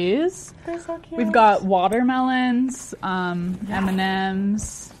floaties. They're so cute. We've got watermelons,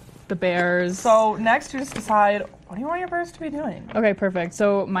 M&Ms, the bears. So next you just decide, what do you want your bears to be doing? Okay, perfect.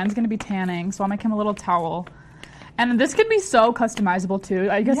 So mine's going to be tanning, so I'll make him a little towel. And this could be so customizable,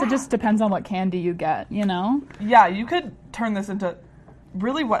 too. I guess it just depends on what candy you get, you know? Yeah, you could turn this into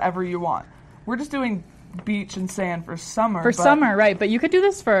really whatever you want. We're just doing beach and sand for summer. For summer, right. But you could do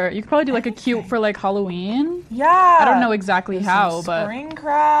this you could probably do like a cute for like Halloween. Yeah. I don't know exactly how, but spring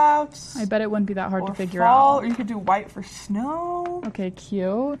crafts. I bet it wouldn't be that hard to figure fall, out. Or you could do white for snow. Okay,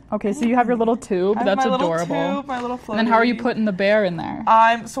 cute. Okay, so you have your little tube. That's my adorable. Little tube, my little floaty. And then how are you putting the bear in there?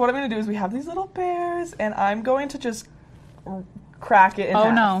 So what I'm going to do is we have these little bears, and I'm going to just crack it in half.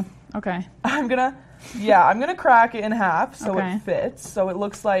 Oh, no. Okay. I'm going to crack it in half so it fits. So it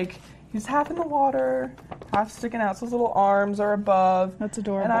looks like he's half in the water, half sticking out, so his little arms are above. That's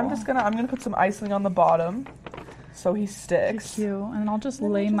adorable. And I'm gonna put some icing on the bottom, so he sticks. Cute. And I'll just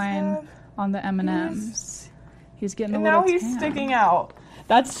lay mine on the M&Ms. He's getting and a little now he's tan. sticking out.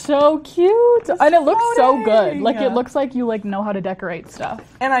 That's so cute. And it looks so good. Like it looks like you know how to decorate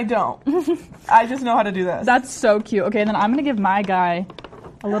stuff. And I don't. I just know how to do this. That's so cute. Okay, then I'm gonna give my guy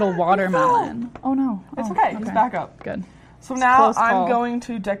a little watermelon. Oh no. It's okay. He's back up. Good. So now I'm going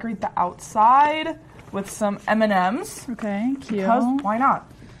to decorate the outside with some M&Ms. Okay, cute. Because why not?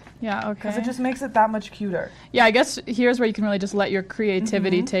 Yeah, okay. Because it just makes it that much cuter. Yeah, I guess here's where you can really just let your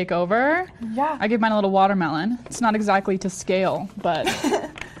creativity take over. Yeah. I gave mine a little watermelon. It's not exactly to scale, but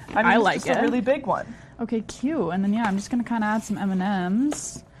I like it's just a really big one. Okay, cute. And then I'm just gonna kind of add some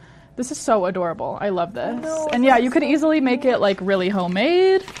M&Ms. This is so adorable. I love this. And you could easily make it like really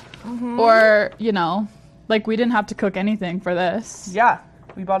homemade, or like we didn't have to cook anything for this. Yeah,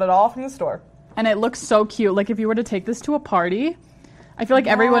 we bought it all from the store. And it looks so cute. Like if you were to take this to a party, I feel like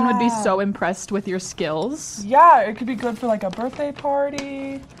everyone would be so impressed with your skills. Yeah, it could be good for like a birthday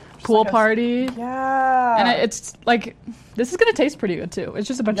party. Pool party. Yeah. And it's like, this is going to taste pretty good too. It's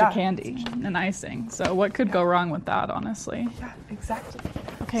just a bunch of candy and icing. So what could go wrong with that, honestly? Yeah, exactly.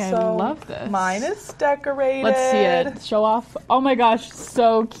 Okay, So, I love this. Mine is decorated. Let's see it. Show off. Oh my gosh,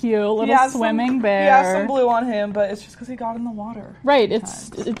 so cute. Little swimming bear. He has some blue on him, but it's just because he got in the water. Right, it's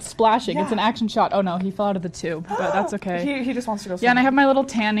splashing. Yeah. It's an action shot. Oh no, he fell out of the tube, but that's okay. He just wants to go swim. Yeah, and I have my little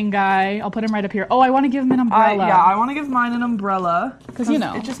tanning guy. I'll put him right up here. Oh, I want to give him an umbrella. I want to give mine an umbrella. Because, you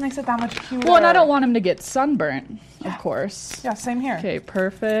know. It just makes it that much cuter. Well, and I don't want him to get sunburnt, of course. Yeah, same here. Okay,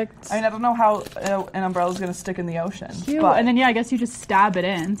 perfect. I mean, I don't know how an umbrella is going to stick in the ocean. Cute. But And then, I guess you just stab it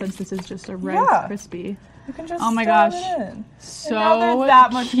in, since this is just a Rice Krispie. You can just oh my stab gosh. it in. So And now they're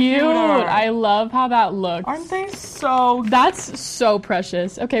that much cute. cuter. I love how that looks. Aren't they so... That's so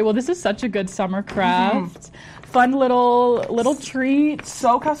precious. Okay, well, this is such a good summer craft. Fun little treat.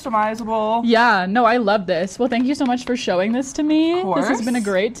 So customizable. Yeah, no, I love this. Well, thank you so much for showing this to me. Of course. This has been a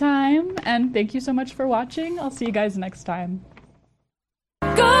great time, and thank you so much for watching. I'll see you guys next time.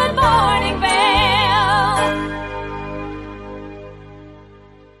 Good morning, Vale.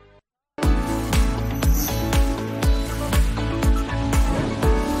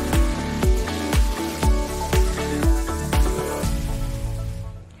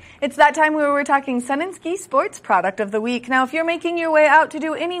 It's that time where we're talking Sun and Ski Sports Product of the Week. Now, if you're making your way out to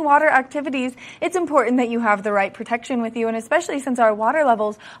do any water activities, it's important that you have the right protection with you, and especially since our water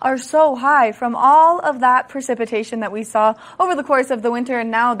levels are so high from all of that precipitation that we saw over the course of the winter and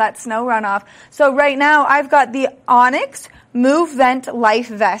now that snow runoff. So right now, I've got the Onyx Move Vent Life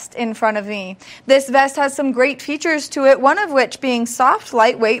Vest in front of me. This vest has some great features to it, one of which being soft,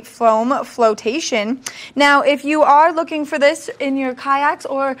 lightweight foam flotation. Now, if you are looking for this in your kayaks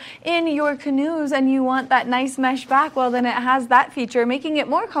or in your canoes and you want that nice mesh back, well, then it has that feature, making it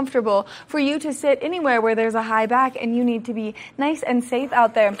more comfortable for you to sit anywhere where there's a high back and you need to be nice and safe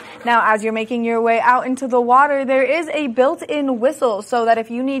out there. Now, as you're making your way out into the water, there is a built-in whistle so that if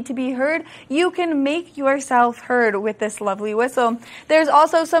you need to be heard, you can make yourself heard with this lovely whistle. There's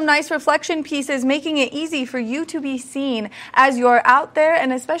also some nice reflection pieces, making it easy for you to be seen as you're out there,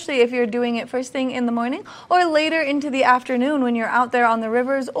 and especially if you're doing it first thing in the morning or later into the afternoon when you're out there on the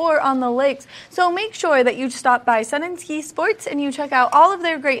rivers or on the lakes. So make sure that you stop by Sun and Ski Sports and you check out all of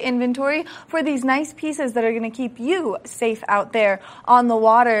their great inventory for these nice pieces that are going to keep you safe out there on the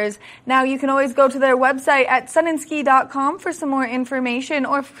waters. Now, you can always go to their website at sunandski.com for some more information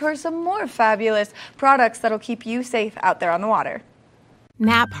or for some more fabulous products that'll keep you safe out there on the water.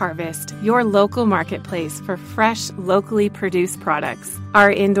 Nap Harvest, your local marketplace for fresh, locally produced products.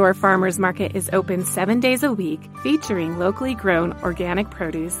 Our indoor farmers market is open 7 days a week, featuring locally grown organic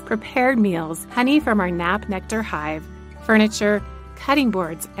produce, prepared meals, honey from our Nap Nectar hive, furniture, cutting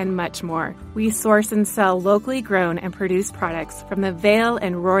boards, and much more. We source and sell locally grown and produced products from the Vail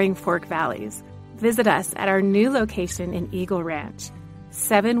and Roaring Fork Valleys. Visit us at our new location in Eagle Ranch,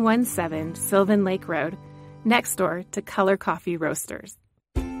 717 Sylvan Lake Road, next door to Color Coffee Roasters.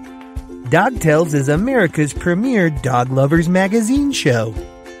 Dogtails is America's premier dog lovers magazine show.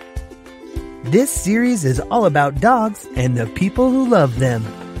 This series is all about dogs and the people who love them.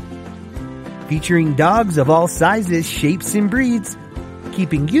 Featuring dogs of all sizes, shapes, and breeds,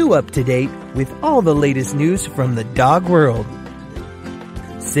 keeping you up to date with all the latest news from the dog world.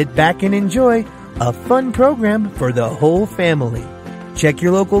 Sit back and enjoy a fun program for the whole family. Check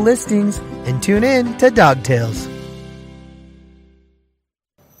your local listings and tune in to Dogtails.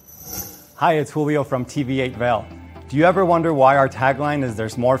 Hi, it's Julio from TV8 Vail. Do you ever wonder why our tagline is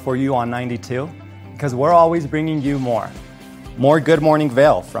 "There's more for you on 92"? Because we're always bringing you more. More Good Morning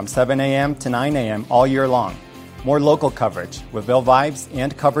Vail from 7 a.m. to 9 a.m. all year long. More local coverage with Vail Vibes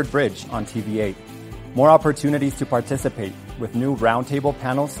and Covered Bridge on TV8. More opportunities to participate with new roundtable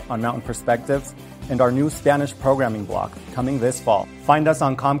panels on Mountain Perspectives and our new Spanish programming block coming this fall. Find us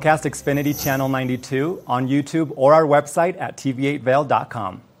on Comcast Xfinity Channel 92, on YouTube, or our website at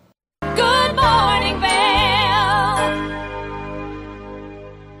tv8vail.com. Good morning, Vale.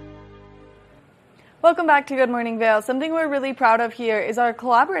 Welcome back to Good Morning Vail. Something we're really proud of here is our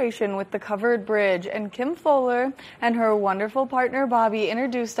collaboration with the Covered Bridge, and Kim Fuller and her wonderful partner Bobby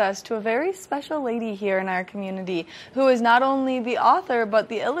introduced us to a very special lady here in our community who is not only the author but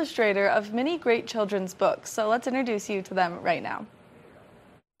the illustrator of many great children's books. So let's introduce you to them right now.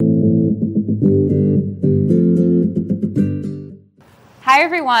 Hi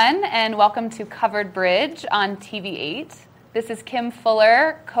everyone, and welcome to Covered Bridge on TV8. This is Kim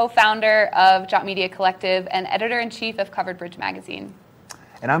Fuller, co-founder of Jot Media Collective and editor-in-chief of Covered Bridge magazine.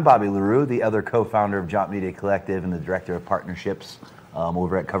 And I'm Bobby LaRue, the other co-founder of Jot Media Collective and the director of partnerships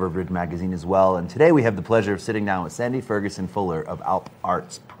over at Covered Bridge magazine as well. And today we have the pleasure of sitting down with Sandy Ferguson Fuller of Alp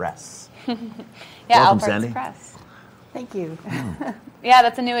Arts Press. Yeah, Welcome, Alp Arts Sandy. Press. Thank you. Yeah,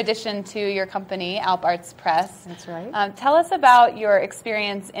 that's a new addition to your company, Alp Arts Press. That's right. Tell us about your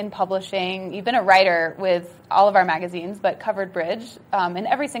experience in publishing. You've been a writer with all of our magazines, but Covered Bridge in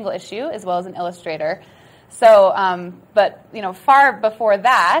every single issue, as well as an illustrator. So, but far before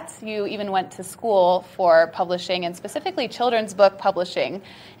that, you even went to school for publishing, and specifically children's book publishing,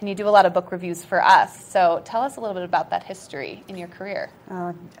 and you do a lot of book reviews for us. So tell us a little bit about that history in your career.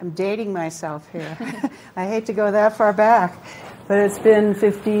 I'm dating myself here. I hate to go that far back, but it's been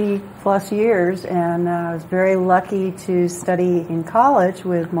 50 plus years, and I was very lucky to study in college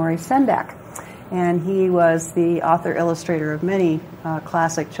with Maurice Sendak. And he was the author-illustrator of many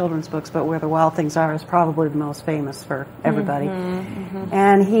classic children's books, but Where the Wild Things Are is probably the most famous for everybody.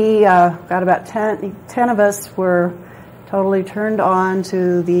 And he got about 10 of us were totally turned on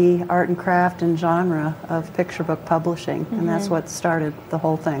to the art and craft and genre of picture book publishing, and that's what started the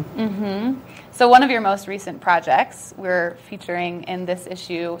whole thing. So one of your most recent projects we're featuring in this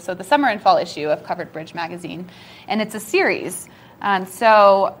issue, so the summer and fall issue of Covered Bridge magazine, and it's a series. And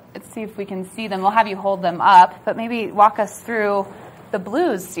so let's see if we can see them. We'll have you hold them up, but maybe walk us through the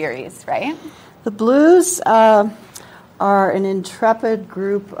Blues series, right? The Blues are an intrepid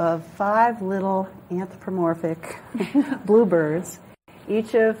group of 5 little anthropomorphic bluebirds,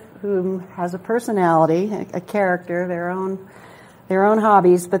 each of whom has a personality, a character, their own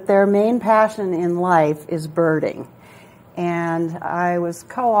hobbies, but their main passion in life is birding. And I was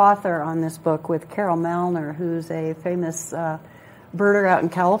co-author on this book with Carol Melner, who's a famous birder out in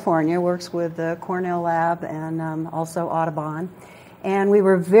California, works with the Cornell Lab and also Audubon. And we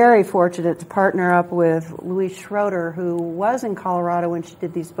were very fortunate to partner up with Louise Schroeder, who was in Colorado when she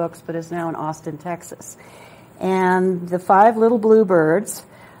did these books, but is now in Austin, Texas. And the 5 little bluebirds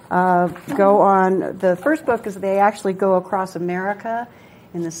go on. The first book is they actually go across America.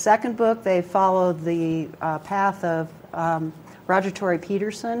 In the second book, they followed the path of Roger Tory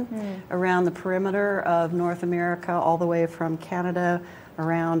Peterson around the perimeter of North America, all the way from Canada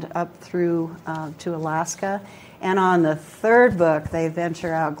around up through to Alaska. And on the third book, they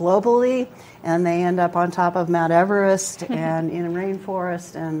venture out globally, and they end up on top of Mount Everest and in a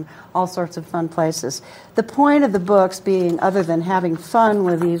rainforest and all sorts of fun places. The point of the books being, other than having fun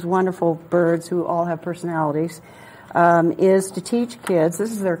with these wonderful birds who all have personalities, is to teach kids,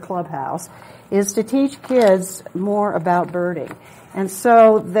 this is their clubhouse, is to teach kids more about birding. And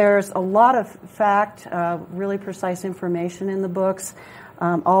so there's a lot of fact, really precise information in the books,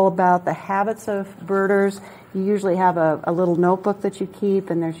 all about the habits of birders. You usually have a little notebook that you keep,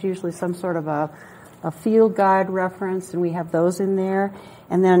 and there's usually some sort of a field guide reference, and we have those in there.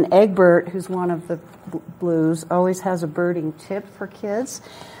 And then Egbert, who's one of the Blues, always has a birding tip for kids.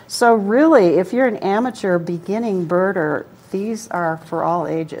 So really, if you're an amateur beginning birder, these are for all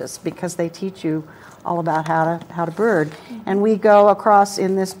ages because they teach you all about how to bird. And we go across,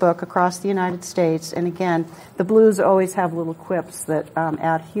 in this book, across the United States, and again, the Blues always have little quips that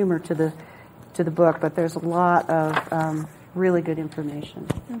add humor to the book, but there's a lot of really good information.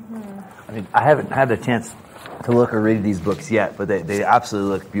 I mean, I haven't had a chance to look or read these books yet, but they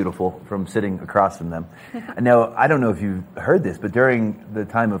absolutely look beautiful from sitting across from them. Now, I don't know if you've heard this, but during the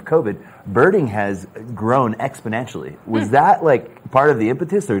time of COVID, birding has grown exponentially. Was that like part of the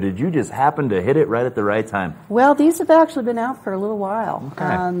impetus, or did you just happen to hit it right at the right time? Well, these have actually been out for a little while.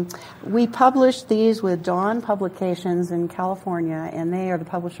 Okay. We published these with Dawn Publications in California, and they are the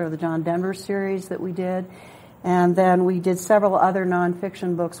publisher of the John Denver series that we did. And then we did several other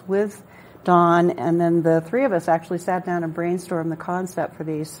nonfiction books with Dawn, and then the 3 of us actually sat down and brainstormed the concept for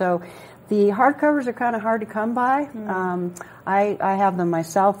these. So the hardcovers are kind of hard to come by. I have them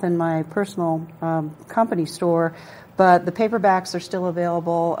myself in my personal company store, but the paperbacks are still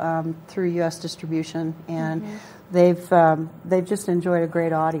available through U.S. distribution, and they've just enjoyed a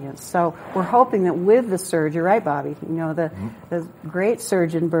great audience. So we're hoping that with the surge, you're right, Bobby, the great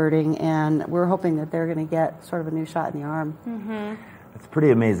surge in birding, and we're hoping that they're going to get sort of a new shot in the arm. It's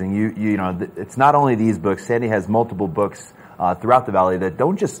pretty amazing. You know, it's not only these books. Sandy has multiple books throughout the Valley that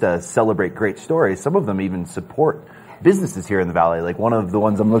don't just celebrate great stories. Some of them even support businesses here in the Valley. Like one of the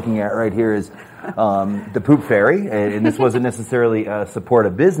ones I'm looking at right here is the Poop Fairy, and this wasn't necessarily support a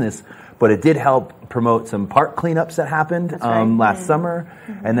business, but it did help promote some park cleanups that happened last summer.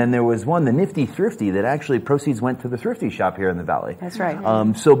 And then there was one, the Nifty Thrifty, that actually proceeds went to the Thrifty shop here in the Valley. That's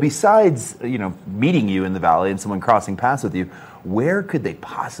right. So besides, meeting you in the Valley and someone crossing paths with you, where could they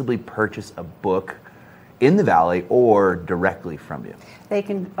possibly purchase a book in the Valley or directly from you? They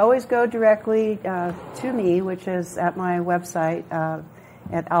can always go directly to me, which is at my website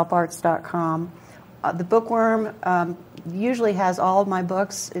at alparts.com, The Bookworm usually has all of my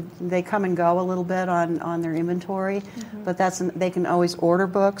books. They come and go a little bit on their inventory, but they can always order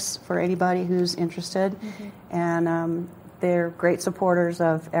books for anybody who's interested, and they're great supporters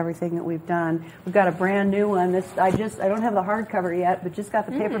of everything that we've done. We've got a brand new one. I don't have the hardcover yet, but just got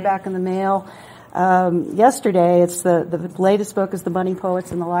the paperback in the mail yesterday. It's the latest book is the Bunny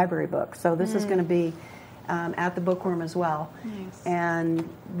Poets in the Library book. So this is going to be at the Bookworm as well. Nice. And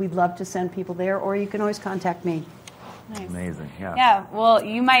we'd love to send people there, or you can always contact me. Nice. Amazing, yeah. Yeah, well,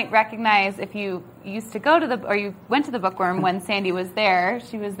 you might recognize if you used to go to or you went to the Bookworm when Sandy was there.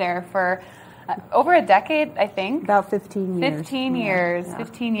 She was there for over a decade, I think. About 15 years.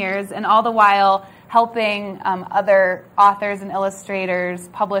 15 years, and all the while helping other authors and illustrators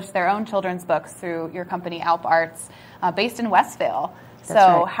publish their own children's books through your company, Alp Arts, based in Westville. That's so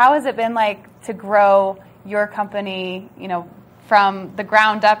right. How has it been like to grow your company, from the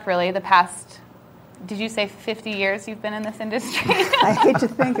ground up, really, the past, did you say 50 years you've been in this industry? I hate to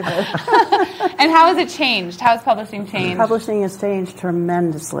think of it. And how has it changed? How has publishing changed? Publishing has changed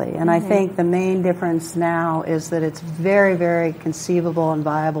tremendously, and I think the main difference now is that it's very, very conceivable and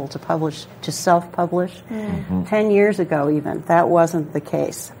viable to self-publish. 10 years ago even, that wasn't the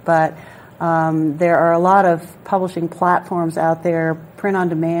case. But there are a lot of publishing platforms out there,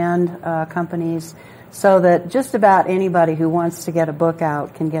 print-on-demand companies, so that just about anybody who wants to get a book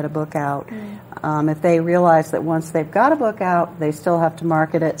out can get a book out. If they realize that once they've got a book out, they still have to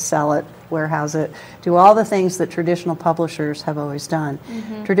market it, sell it, warehouse it, do all the things that traditional publishers have always done.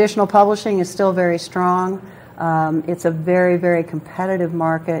 Traditional publishing is still very strong. It's a very, very competitive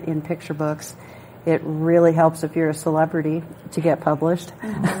market in picture books. It really helps if you're a celebrity to get published.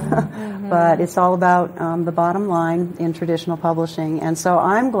 But it's all about the bottom line in traditional publishing. And so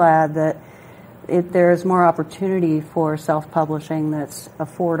I'm glad that there's more opportunity for self-publishing that's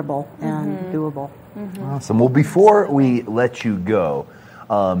affordable and doable. Awesome. Well, before we let you go,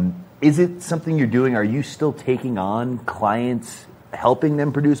 is it something you're doing? Are you still taking on clients, helping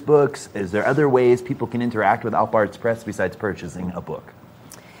them produce books? Is there other ways people can interact with Alp Arts Press besides purchasing a book?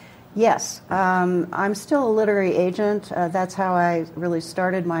 Yes. I'm still a literary agent. That's how I really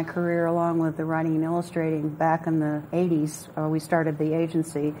started my career, along with the writing and illustrating back in the 80s. We started the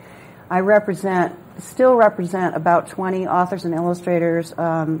agency. I still represent about 20 authors and illustrators.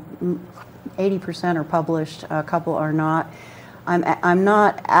 80% are published, a couple are not. I'm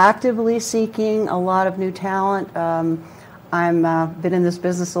not actively seeking a lot of new talent. I've been in this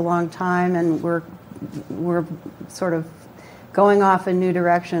business a long time, and we're sort of going off in new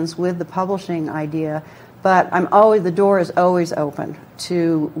directions with the publishing idea. But the door is always open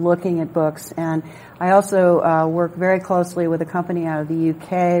to looking at books. And I also work very closely with a company out of the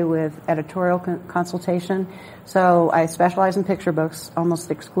UK with editorial consultation. So I specialize in picture books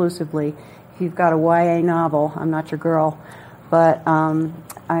almost exclusively. If you've got a YA novel, I'm not your girl. But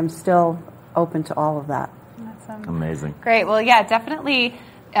I'm still open to all of that. Awesome. Amazing. Great. Well, yeah, definitely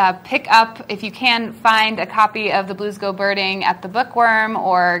pick up, if you can, find a copy of The Blues Go Birding at the Bookworm,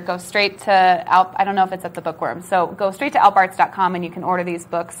 or go straight to Alp. I don't know if it's at the Bookworm. So go straight to alparts.com and you can order these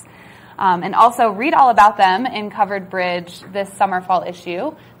books. And also read all about them in Covered Bridge this summer-fall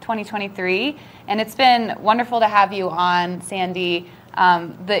issue, 2023. And it's been wonderful to have you on, Sandy.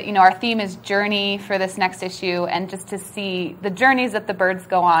 Our theme is journey for this next issue, and just to see the journeys that the birds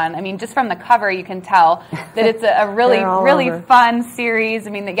go on. I mean, just from the cover, you can tell that it's a really, really fun series.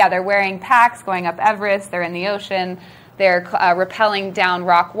 I mean, they're wearing packs, going up Everest. They're in the ocean. They're rappelling down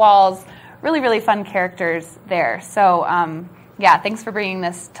rock walls. Really, really fun characters there. So, thanks for bringing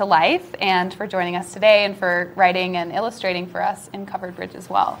this to life, and for joining us today, and for writing and illustrating for us in Covered Bridge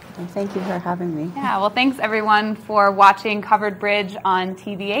as well. And thank you for having me. Yeah, well, thanks everyone for watching Covered Bridge on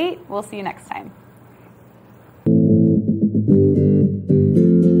TV8. We'll see you next time.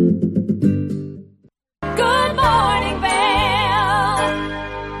 Good morning, Vale.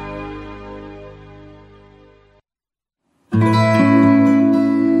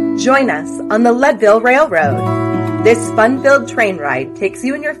 Join us on the Leadville Railroad. This fun-filled train ride takes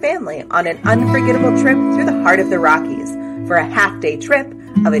you and your family on an unforgettable trip through the heart of the Rockies for a half-day trip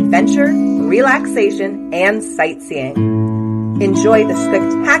of adventure, relaxation, and sightseeing. Enjoy the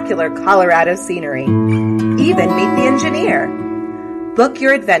spectacular Colorado scenery. Even meet the engineer. Book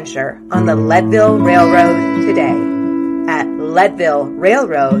your adventure on the Leadville Railroad today at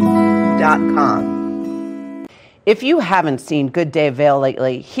leadvillerailroad.com. If you haven't seen Good Day Vale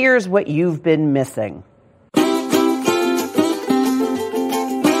lately, here's what you've been missing.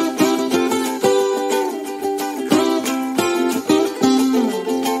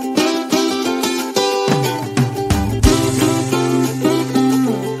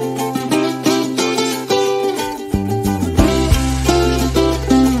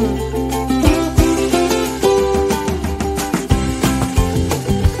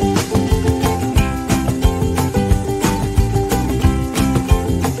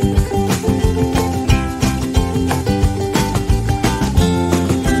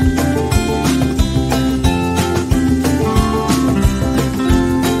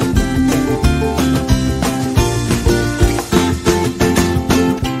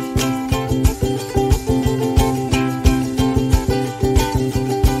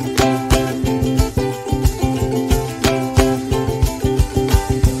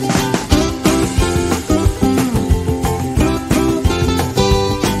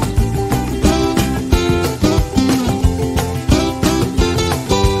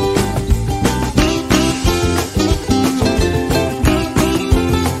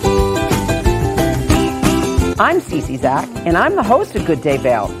 Cece Zach, and I'm the host of Good Day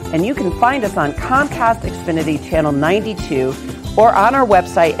Vail. And you can find us on Comcast Xfinity Channel 92 or on our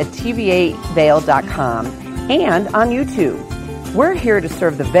website at tv8vail.com and on YouTube. We're here to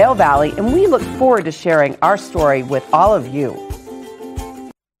serve the Vail Valley, and we look forward to sharing our story with all of you.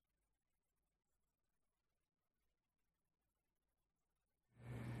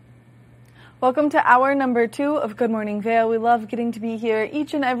 Welcome to hour number 2 of Good Morning Vail. We love getting to be here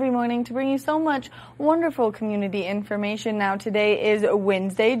each and every morning to bring you so much wonderful community information. Now, today is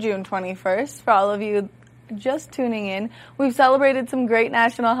Wednesday, June 21st. For all of you just tuning in, we've celebrated some great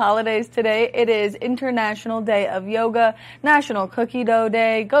national holidays today. It is International Day of Yoga, National Cookie Dough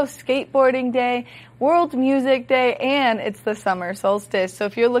Day, Go Skateboarding Day, World Music Day, and it's the summer solstice. So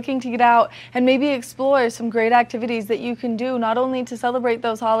if you're looking to get out and maybe explore some great activities that you can do, not only to celebrate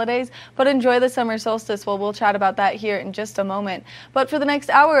those holidays, but enjoy the summer solstice, well, we'll chat about that here in just a moment. But for the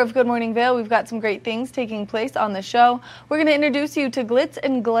next hour of Good Morning Vail, we've got some great things taking place on the show. We're going to introduce you to Glitz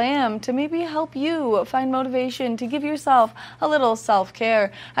and Glam to maybe help you find motivation to give yourself a little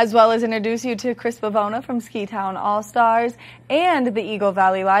self-care, as well as introduce you to Chris Bavona from Ski Town All-Stars and the Eagle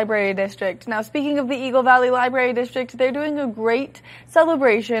Valley Library District. Now, speaking of the Eagle Valley Library District, they're doing a great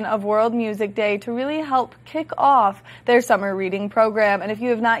celebration of World Music Day to really help kick off their summer reading program. And if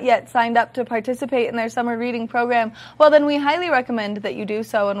you have not yet signed up to participate in their summer reading program, well, then we highly recommend that you do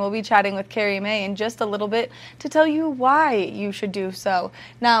so, and we'll be chatting with Carrie May in just a little bit to tell you why you should do so.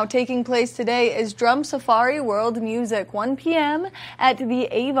 Now, taking place today is Drum Safari World Music, 1 p.m. at the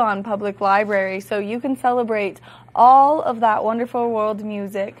Avon Public Library, so you can celebrate all of that wonderful world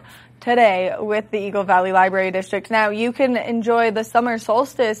music today with the Eagle Valley Library District. Now, you can enjoy the summer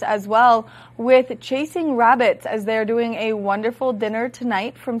solstice as well with Chasing Rabbits, as they're doing a wonderful dinner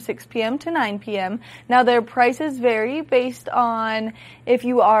tonight from 6 p.m. to 9 p.m. Now, their prices vary based on if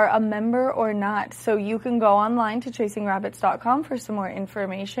you are a member or not, so you can go online to chasingrabbits.com for some more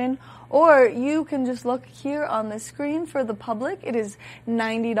information, or you can just look here on the screen. For the public, it is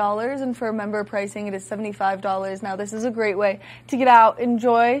 $90, and for member pricing, it is $75. Now, this is a great way to get out,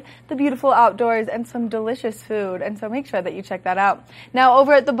 enjoy the beautiful outdoors, and some delicious food, and so make sure that you check that out. Now,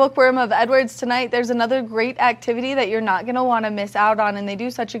 over at the Bookworm of Edwards tonight, there's another great activity that you're not going to want to miss out on, and they do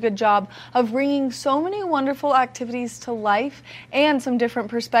such a good job of bringing so many wonderful activities to life and some different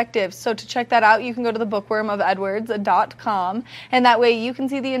perspectives. So to check that out, you can go to the bookwormofedwards.com, and that way you can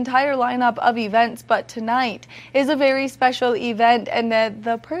see the entire lineup of events. But tonight is a very special event, and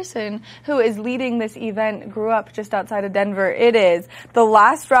the person who is leading this event grew up just outside of Denver. It is the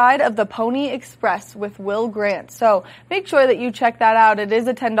last ride of the Pony Express with Will Grant. So make sure that you check that out. It is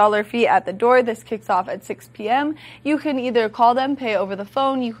a $10 fee at the door. This kicks off at 6 p.m. You can either call them, pay over the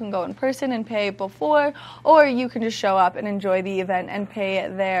phone, you can go in person and pay before, or you can just show up and enjoy the event and pay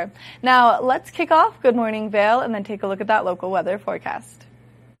it there. Now, let's kick off Good Morning Vail and then take a look at that local weather forecast.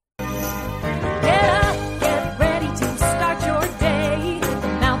 Get up, get ready to start your day. The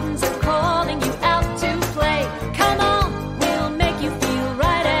mountains are calling you out to play. Come on, we'll make you feel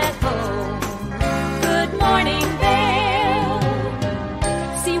right at home. Good morning, Vail.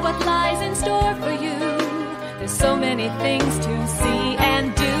 See what lies in store for you. There's so many things to see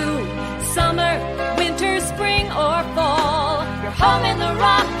and do. Summer, winter, spring, or fall. Your home in the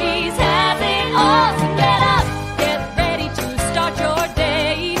Rockies has it all. So get up, get ready to start your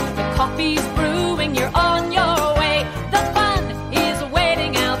day. The coffee's brewing, you're on your way. The fun is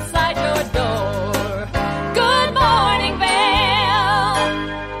waiting outside your door. Good morning, Vail.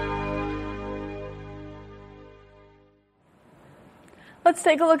 Let's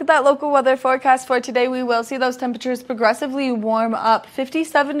take a look at that local weather forecast for today. We will see those temperatures progressively warm up.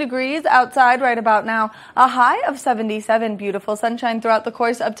 57 degrees outside right about now. A high of 77. Beautiful sunshine throughout the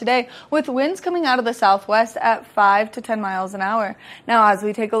course of today, with winds coming out of the southwest at 5 to 10 miles an hour. Now, as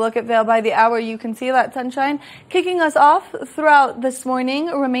we take a look at Vail by the hour, you can see that sunshine kicking us off throughout this morning,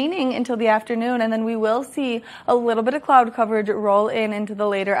 remaining until the afternoon, and then we will see a little bit of cloud coverage roll in into the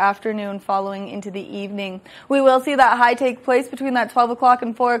later afternoon, following into the evening. We will see that high take place between that 12 o'clock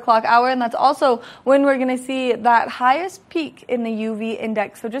and 4 o'clock hour, and that's also when we're going to see that highest peak in the UV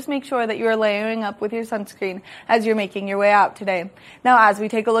index. So just make sure that you're layering up with your sunscreen as you're making your way out today. Now, as we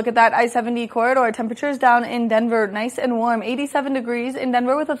take a look at that I-70 corridor, temperatures down in Denver, nice and warm, 87 degrees in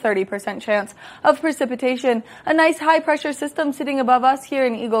Denver with a 30% chance of precipitation. A nice high pressure system sitting above us here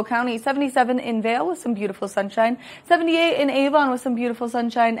in Eagle County, 77 in Vail with some beautiful sunshine, 78 in Avon with some beautiful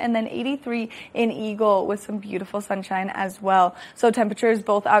sunshine, and then 83 in Eagle with some beautiful sunshine as well. So temperatures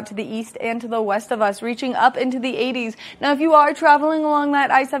both out to the east and to the west of us, reaching up into the 80s. Now, if you are traveling along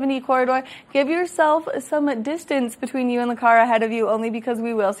that I-70 corridor, give yourself some distance between you and the car ahead of you, only because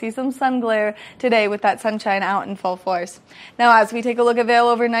we will see some sun glare today with that sunshine out in full force. Now, as we take a look at Vail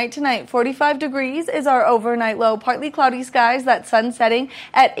overnight tonight, 45 degrees is our overnight low. Partly cloudy skies, that sun setting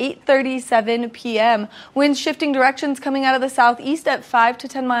at 8:37 p.m. Winds shifting directions coming out of the southeast at 5 to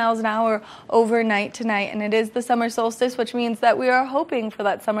 10 miles an hour overnight tonight. And it is the summer solstice, which means that we are hoping for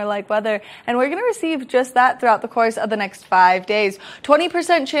that summer-like weather. And we're going to receive just that throughout the course of the next 5 days.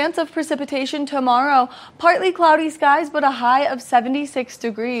 20% chance of precipitation tomorrow. Partly cloudy skies, but a high of 76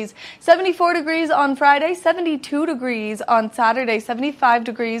 degrees. 74 degrees on Friday, 72 degrees on Saturday, 75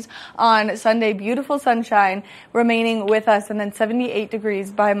 degrees on Sunday. Beautiful sunshine remaining with us, and then 78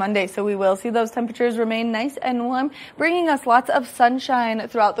 degrees by Monday. So we will see those temperatures remain nice and warm, bringing us lots of sunshine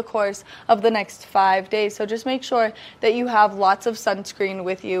throughout the course of the next 5 days. So just make sure that you have lots of sunscreen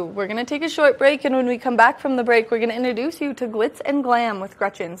with you. We're going to take a short break, and when we come back from the break, we're going to introduce you to Glitz and Glam with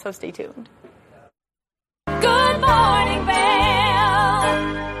Gretchen. So stay tuned. Good morning, Vail.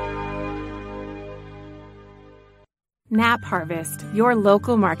 Nap Harvest, your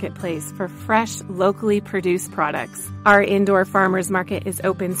local marketplace for fresh, locally produced products. Our indoor farmers market is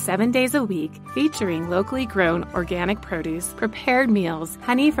open 7 days a week, featuring locally grown organic produce, prepared meals,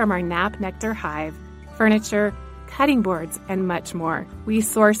 honey from our Nap Nectar hive, furniture, cutting boards, and much more. We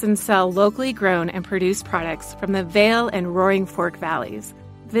source and sell locally grown and produced products from the Vail and Roaring Fork Valleys.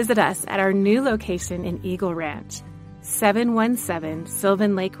 Visit us at our new location in Eagle Ranch, 717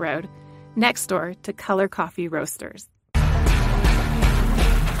 Sylvan Lake Road, next door to Color Coffee Roasters.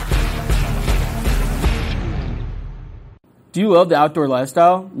 Do you love the outdoor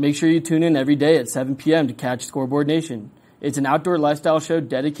lifestyle? Make sure you tune in every day at 7 p.m. to catch Scoreboard Nation. It's an outdoor lifestyle show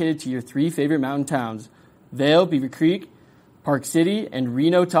dedicated to your 3 favorite mountain towns, Vail, Beaver Creek, Park City, and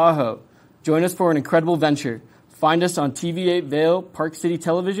Reno, Tahoe. Join us for an incredible venture. Find us on TV8 Vail, Park City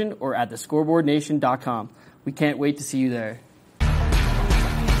Television, or at thescoreboardnation.com. We can't wait to see you there.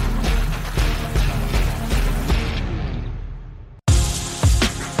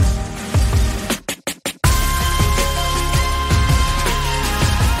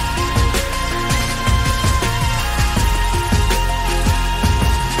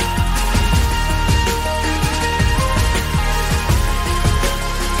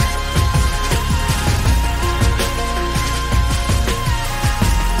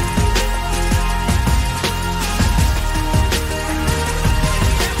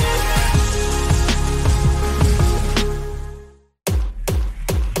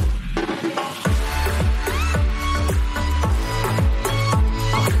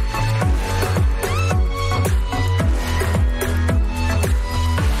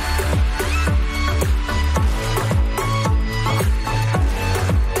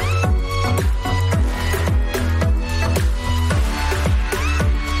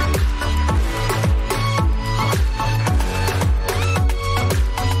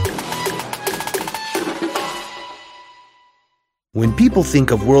 When people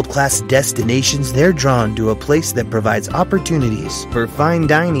think of world-class destinations, they're drawn to a place that provides opportunities for fine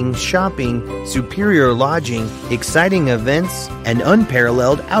dining, shopping, superior lodging, exciting events, and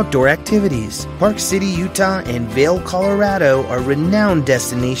unparalleled outdoor activities. Park City, Utah, and Vail, Colorado are renowned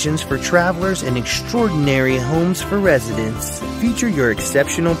destinations for travelers and extraordinary homes for residents. Feature your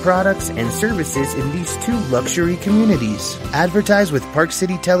exceptional products and services in these 2 luxury communities. Advertise with Park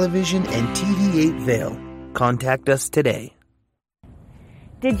City Television and TV8 Vail. Contact us today.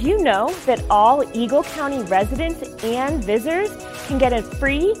 Did you know that all Eagle County residents and visitors can get a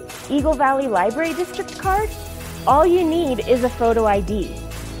free Eagle Valley Library District card? All you need is a photo ID.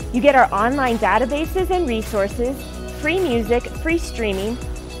 You get our online databases and resources, free music, free streaming,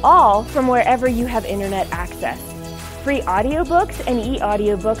 all from wherever you have internet access. Free audiobooks and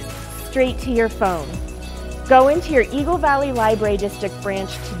e-audiobooks straight to your phone. Go into your Eagle Valley Library District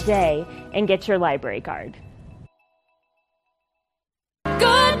branch today and get your library card.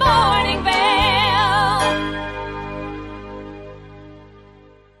 Good morning, Vail.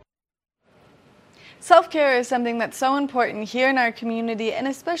 Self-care is something that's so important here in our community, and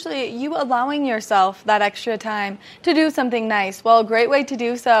especially you allowing yourself that extra time to do something nice. Well, a great way to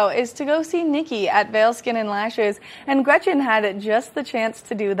do so is to go see Nikki at Vail Skin and Lashes, and Gretchen had just the chance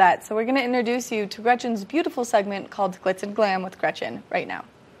to do that. So we're going to introduce you to Gretchen's beautiful segment called Glitz and Glam with Gretchen right now.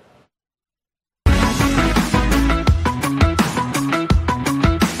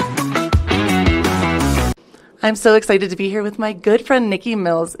 I'm so excited to be here with my good friend Nikki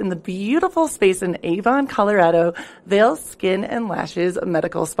Mills in the beautiful space in Avon, Colorado, Vail Skin and Lashes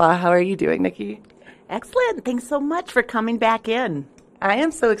Medical Spa. How are you doing, Nikki? Excellent. Thanks so much for coming back in. I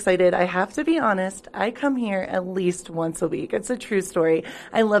am so excited. I have to be honest. I come here at least once a week. It's a true story.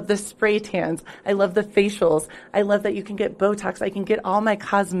 I love the spray tans. I love the facials. I love that you can get Botox. I can get all my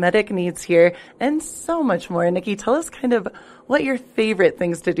cosmetic needs here and so much more. Nikki, tell us kind of what your favorite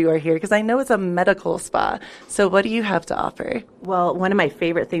things to do are here, because I know it's a medical spa. So what do you have to offer? Well, one of my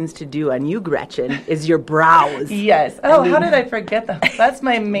favorite things to do on you, Gretchen, is your brows. Yes. Oh, how did I forget that? That's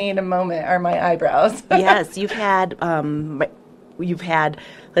my main moment, are my eyebrows. Yes, you've had,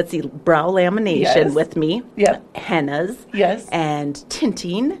 let's see, brow lamination with me. Yep. Hennas. Yes. And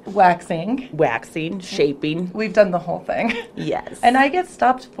tinting. Waxing. Shaping. We've done the whole thing. Yes. And I get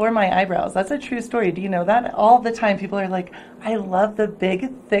stopped for my eyebrows. That's a true story. Do you know that? All the time people are like, I love the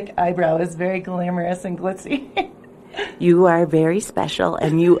big, thick eyebrow. It's very glamorous and glitzy. You are very special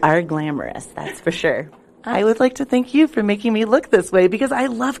and you are glamorous. That's for sure. I would like to thank you for making me look this way, because I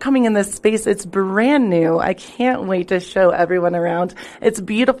love coming in this space. It's brand new. I can't wait to show everyone around. It's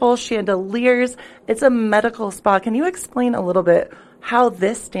beautiful chandeliers. It's a medical spa. Can you explain a little bit how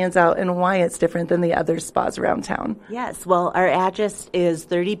this stands out and why it's different than the other spas around town? Yes, well, our address is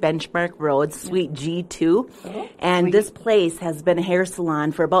 30 Benchmark Road, Suite G2, and this place has been a hair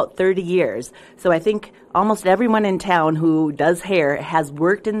salon for about 30 years. So I think almost everyone in town who does hair has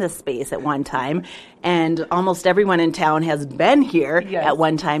worked in this space at one time, and almost everyone in town has been here at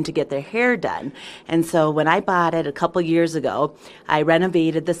one time to get their hair done. And so when I bought it a couple years ago, I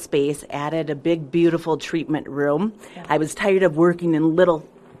renovated the space, added a big, beautiful treatment room. I was tired of working in little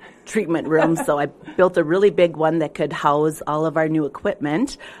treatment rooms, so I built a really big one that could house all of our new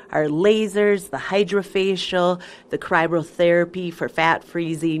equipment, our lasers, the hydrofacial, the cryotherapy for fat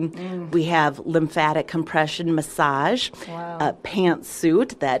freezing. We have lymphatic compression massage, a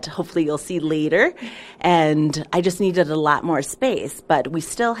pantsuit that hopefully you'll see later, and I just needed a lot more space, but we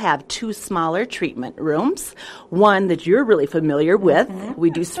still have 2 smaller treatment rooms, one that you're really familiar with. We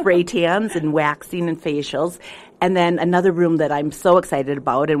do spray tans and waxing and facials. And then another room that I'm so excited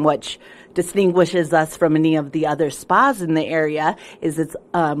about and which distinguishes us from any of the other spas in the area is it's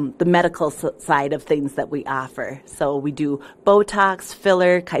the medical side of things that we offer. So we do Botox,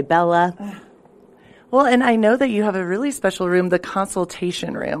 filler, Kybella. Well, and I know that you have a really special room, the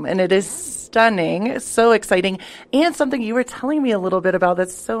consultation room, and it is stunning, so exciting. And something you were telling me a little bit about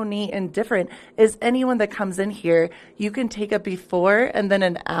that's so neat and different is anyone that comes in here, you can take a before and then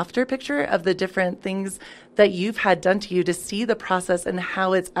an after picture of the different things that you've had done to you to see the process and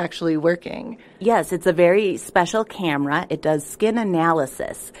how it's actually working. Yes, it's a very special camera. It does skin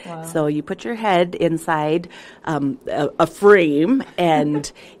analysis. Wow. So you put your head inside a frame, and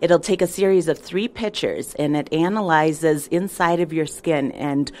it'll take a series of 3 pictures, and it analyzes inside of your skin.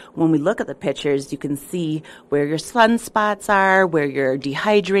 And when we look at the pictures, you can see where your sunspots are, where you're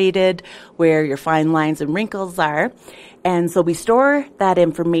dehydrated, where your fine lines and wrinkles are. And so we store that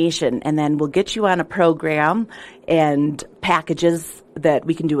information, and then we'll get you on a program and packages that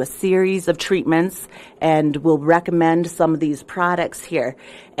we can do a series of treatments, and we'll recommend some of these products here.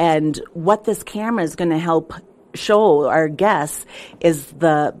 And what this camera is going to help show our guests is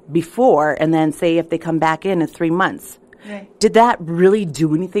the before, and then say if they come back in 3 months. Right. Did that really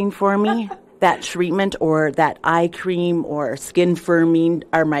do anything for me? That treatment or that eye cream or skin firming?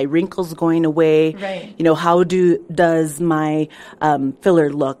 Are my wrinkles going away? Right. You know, how does my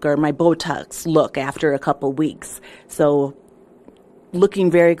filler look or my Botox look after a couple weeks? So looking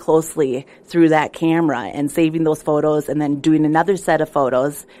very closely through that camera and saving those photos and then doing another set of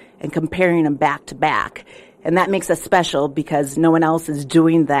photos and comparing them back to back. And that makes us special because no one else is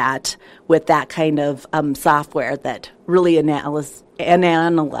doing that with that kind of software that really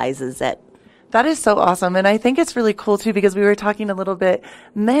analyzes it. That is so awesome. And I think it's really cool too, because we were talking a little bit,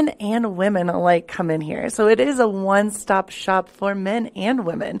 men and women alike come in here. So it is a one-stop shop for men and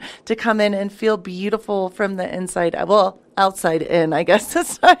women to come in and feel beautiful from the inside, well, outside in, I guess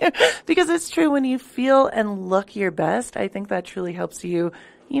this time, because it's true. When you feel and look your best, I think that truly helps you,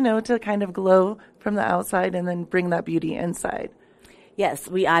 you know, to kind of glow from the outside and then bring that beauty inside. Yes,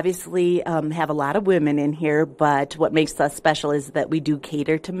 we obviously have a lot of women in here, but what makes us special is that we do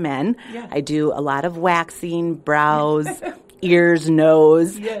cater to men. Yeah. I do a lot of waxing, brows, ears,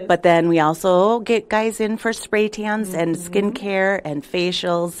 nose, but then we also get guys in for spray tans and skincare and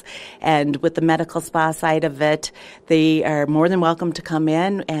facials, and with the medical spa side of it, they are more than welcome to come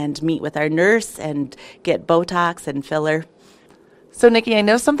in and meet with our nurse and get Botox and filler. So, Nikki, I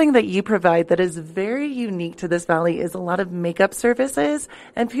know something that you provide that is very unique to this valley is a lot of makeup services.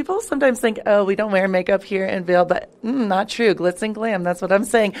 And people sometimes think, oh, we don't wear makeup here in Vail, but not true. Glitz and glam, that's what I'm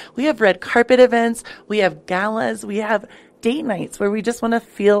saying. We have red carpet events. We have galas. We have date nights where we just want to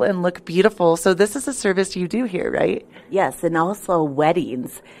feel and look beautiful. So this is a service you do here, right? Yes, and also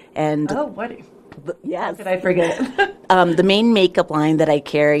weddings. And weddings. Yes. How could I forget? The main makeup line that I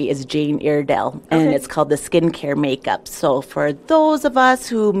carry is Jane Iredale, and it's called the Skincare Makeup. So for those of us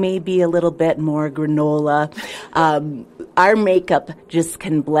who may be a little bit more granola, our makeup just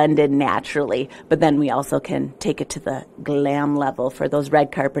can blend in naturally, but then we also can take it to the glam level for those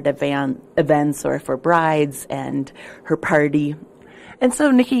red carpet events or for brides and her party. And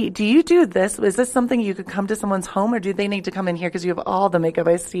so, Nikki, do you do this? Is this something you could come to someone's home, or do they need to come in here because you have all the makeup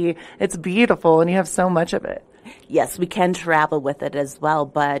I see? It's beautiful, and you have so much of it. Yes, we can travel with it as well,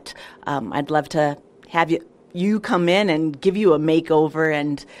 but I'd love to have you come in and give you a makeover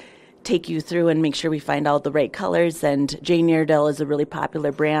and take you through and make sure we find all the right colors. And Jane Iredale is a really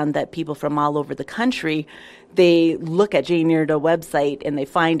popular brand that people from all over the country, they look at Jane Iredale website and they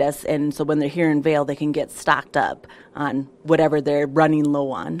find us. And so when they're here in Vail, they can get stocked up on whatever they're running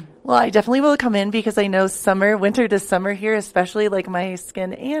low on. Well, I definitely will come in because I know winter to summer here, especially like my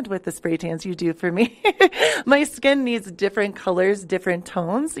skin and with the spray tans you do for me. My skin needs different colors, different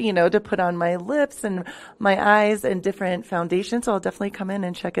tones, to put on my lips and my eyes and different foundations. So I'll definitely come in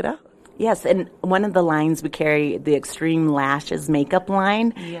and check it out. Yes, and one of the lines we carry, the Extreme Lashes makeup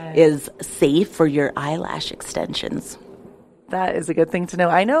line, is safe for your eyelash extensions. That is a good thing to know.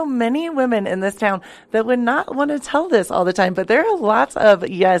 I know many women in this town that would not want to tell this all the time, but there are lots of,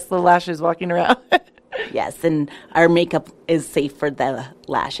 the lashes walking around. Yes, and our makeup is safe for the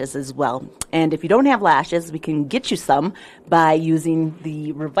lashes as well. And if you don't have lashes, we can get you some by using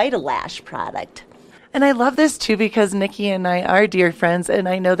the Revitalash product. And I love this too because Nikki and I are dear friends, and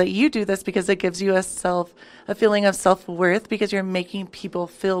I know that you do this because it gives you a feeling of self-worth because you're making people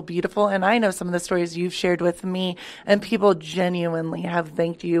feel beautiful. And I know some of the stories you've shared with me, and people genuinely have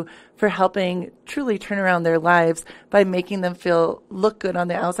thanked you for helping truly turn around their lives by making them look good on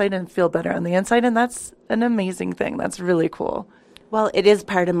the outside and feel better on the inside. And that's an amazing thing. That's really cool. Well, it is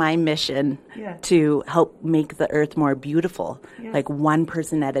part of my mission to help make the earth more beautiful, like one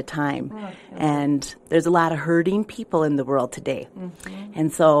person at a time. And there's a lot of hurting people in the world today. Mm-hmm.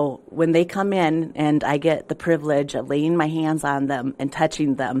 And so when they come in and I get the privilege of laying my hands on them and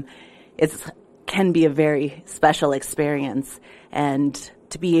touching them, it can be a very special experience. And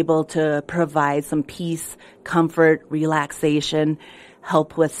to be able to provide some peace, comfort, relaxation,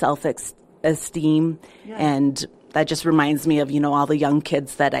 help with self-esteem, and that just reminds me of, all the young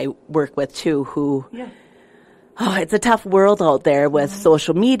kids that I work with too who, it's a tough world out there with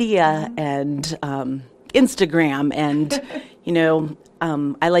social media and Instagram. And,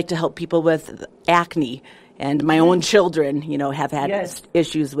 I like to help people with acne, and my own children, have had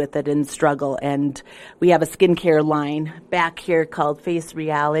issues with it and struggle. And we have a skincare line back here called Face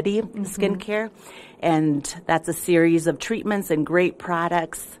Reality Skincare. And that's a series of treatments and great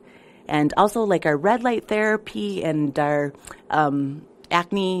products. And also like our red light therapy and our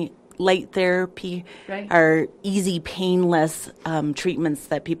acne light therapy are easy, painless treatments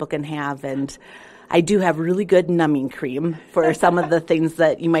that people can have. And I do have really good numbing cream for some of the things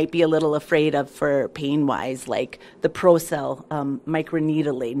that you might be a little afraid of for pain-wise, like the Procel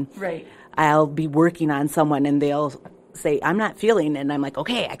microneedling. Right. I'll be working on someone and they'll say, I'm not feeling it. And I'm like,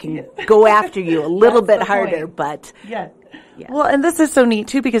 okay, I can go after you a little bit harder, but... Yeah. Well, and this is so neat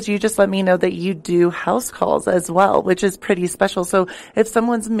too because you just let me know that you do house calls as well, which is pretty special. So if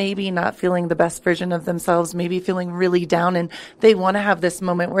someone's maybe not feeling the best version of themselves, maybe feeling really down, and they want to have this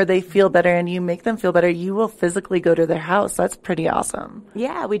moment where they feel better and you make them feel better, you will physically go to their house. That's pretty awesome.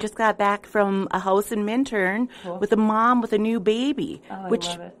 Yeah, we just got back from a house in Minturn with a mom with a new baby, which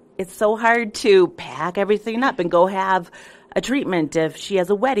I love it. It's so hard to pack everything up and go have a treatment if she has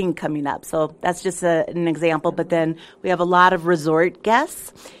a wedding coming up. So that's just an example. But then we have a lot of resort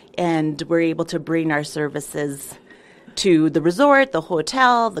guests, and we're able to bring our services to the resort, the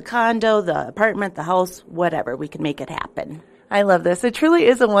hotel, the condo, the apartment, the house, whatever. We can make it happen. I love this. It truly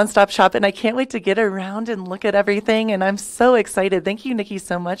is a one-stop shop, and I can't wait to get around and look at everything, and I'm so excited. Thank you, Nikki,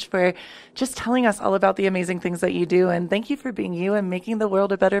 so much for just telling us all about the amazing things that you do, and thank you for being you and making the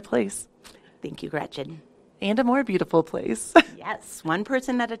world a better place. Thank you, Gretchen. And a more beautiful place. Yes, one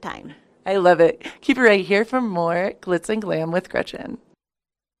person at a time. I love it. Keep it right here for more Glitz and Glam with Gretchen.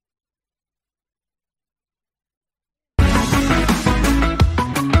 Good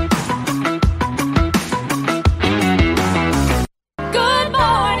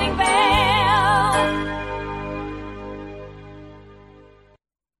morning, Vail.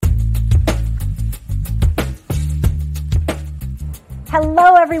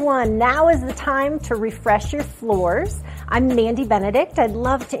 Hello, everyone. everyone. Now is the time to refresh your floors. I'm Mandy Benedict. I'd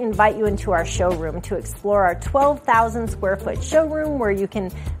love to invite you into our showroom to explore our 12,000 square foot showroom where you can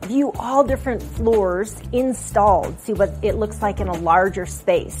view all different floors installed, see what it looks like in a larger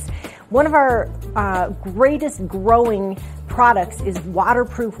space. One of our greatest growing products is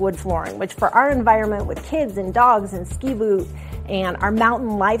waterproof wood flooring, which for our environment with kids and dogs and ski boot and our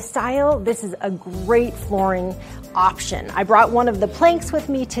mountain lifestyle, this is a great flooring option. I brought one of the planks with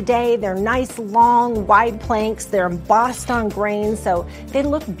me today. They're nice, long, wide planks. They're embossed on grain, so they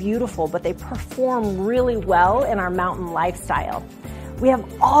look beautiful, but they perform really well in our mountain lifestyle. We have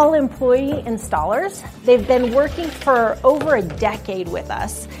all employee installers. They've been working for over a decade with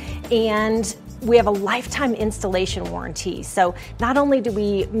us, and we have a lifetime installation warranty. So not only do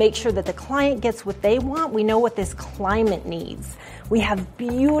we make sure that the client gets what they want, we know what this climate needs. We have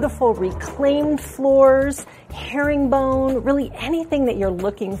beautiful reclaimed floors, herringbone, really anything that you're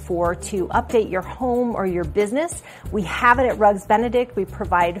looking for to update your home or your business. We have it at Rugs Benedict. We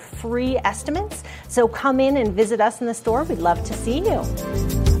provide free estimates. So come in and visit us in the store. We'd love to see you.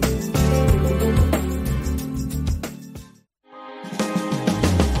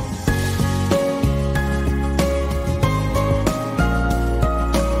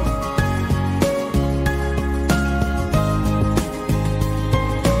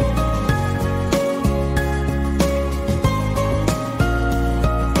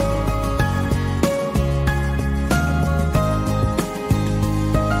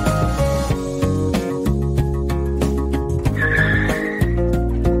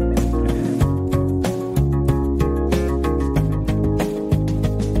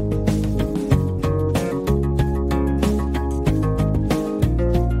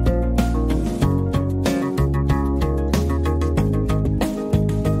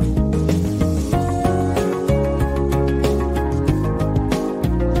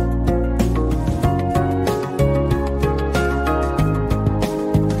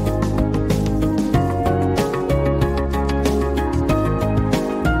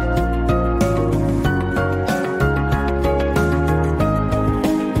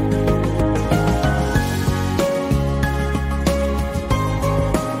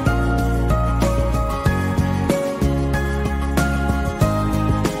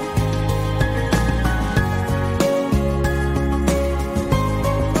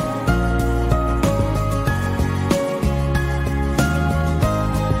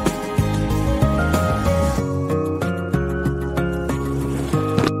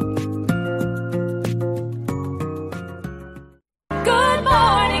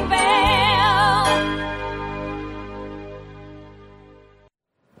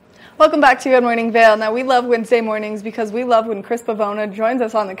 Welcome back to Good Morning Vail. Now, we love Wednesday mornings because we love when Chris Pavona joins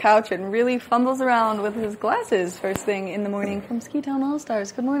us on the couch and really fumbles around with his glasses first thing in the morning from Ski Town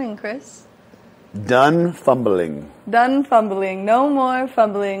All-Stars. Good morning, Chris. Done fumbling. Done fumbling. No more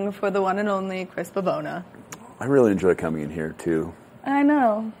fumbling for the one and only Chris Pavona. I really enjoy coming in here, too. I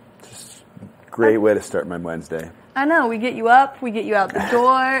know. Great way to start my Wednesday. I know. We get you up, we get you out the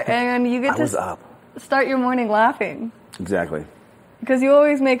door, and you get to start your morning laughing. Exactly. Because you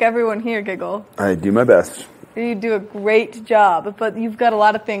always make everyone here giggle. I do my best. You do a great job, but you've got a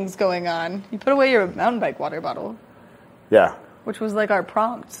lot of things going on. You put away your mountain bike water bottle. Yeah. Which was like our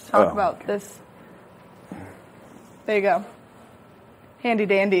prompt to talk about this. There you go. Handy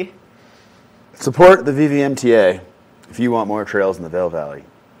dandy. Support the VVMTA if you want more trails in the Vail Valley.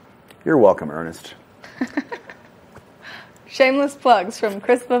 You're welcome, Ernest. Shameless plugs from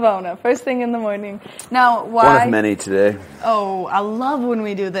Chris Pavona, first thing in the morning. Now, why? One of many today. Oh, I love when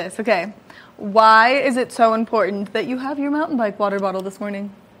we do this. Okay. Why is it so important that you have your mountain bike water bottle this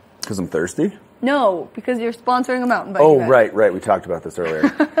morning? Because I'm thirsty? No, because you're sponsoring a mountain bike event. Right. We talked about this earlier.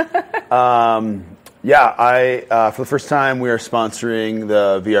 For the first time, we are sponsoring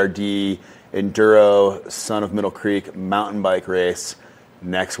the VRD Enduro Son of Middle Creek mountain bike race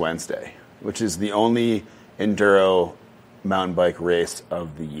next Wednesday, which is the only enduro mountain bike race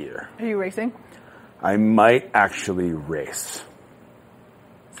of the year. Are you racing? I might actually race.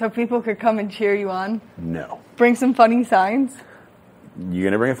 So people could come and cheer you on? No. Bring some funny signs? You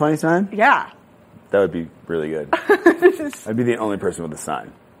gonna bring a funny sign? Yeah. That would be really good. I'd be the only person with a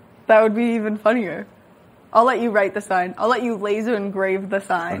sign. That would be even funnier. I'll let you write the sign. I'll let you laser engrave the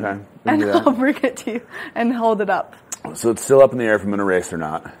sign. Okay. And I'll bring it to you and hold it up. So it's still up in the air if I'm gonna race or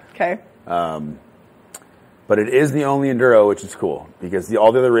not. Okay. But it is the only enduro, which is cool, because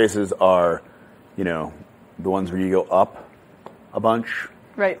all the other races are, the ones where you go up a bunch.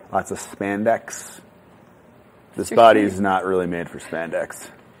 Right. Lots of spandex. This body is not really made for spandex.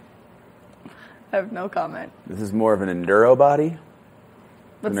 I have no comment. This is more of an enduro body.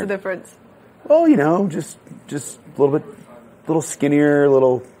 What's the difference? Well, just a little skinnier,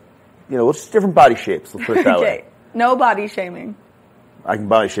 just different body shapes. Let's put it that Okay. way. No body shaming. I can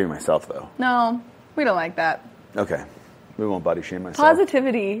body shame myself, though. No, we don't like that. Okay. We won't body shame myself.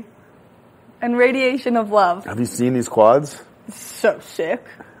 Positivity and radiation of love. Have you seen these quads? So sick.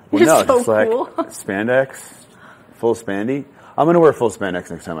 Well, You're no, so just like cool. spandex, full spandy. I'm going to wear full spandex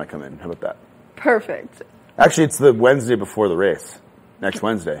next time I come in. How about that? Perfect. Actually, it's the Wednesday before the race. Next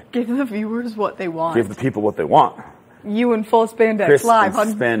Wednesday. Give the viewers what they want. Give the people what they want. You in full spandex Chris live in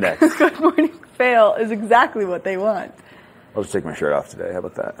on spandex. Good Morning Fail is exactly what they want. I'll just take my shirt off today. How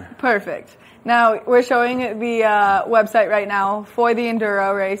about that? Perfect. Now, we're showing the website right now for the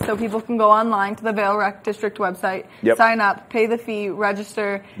Enduro race, so people can go online to the Vail Rec District website, Yep. sign up, pay the fee,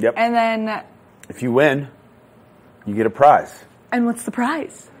 register, Yep. and then... If you win, you get a prize. And what's the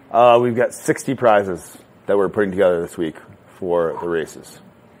prize? We've got 60 prizes that we're putting together this week for the races.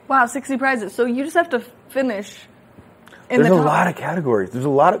 Wow, 60 prizes. So you just have to finish in There's the a top. lot of categories. This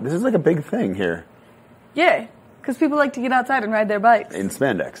is like a big thing here. Yeah, because people like to get outside and ride their bikes. In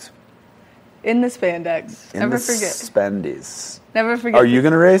spandex. In the spandex. In Never the forget. spandies. Never forget. Are you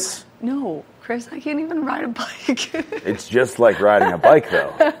going to race? No, Chris, I can't even ride a bike. It's just like riding a bike,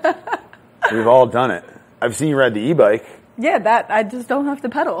 though. We've all done it. I've seen you ride the e-bike. Yeah, that, I just don't have to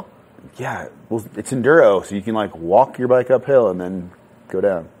pedal. Yeah, well, it's enduro, so you can like walk your bike uphill and then go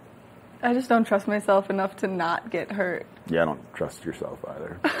down. I just don't trust myself enough to not get hurt. Yeah, I don't trust yourself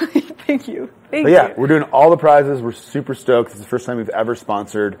either. Thank you. Thank But yeah, you. we're doing all the prizes. We're super stoked. It's the first time we've ever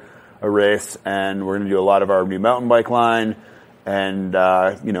sponsored a race, and we're going to do a lot of our new mountain bike line and,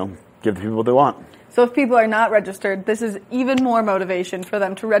 give the people what they want. So if people are not registered, this is even more motivation for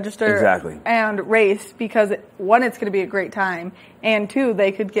them to register Exactly. and race because, one, it's going to be a great time, and two,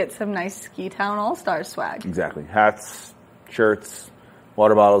 they could get some nice Ski Town All-Stars swag. Exactly. Hats, shirts,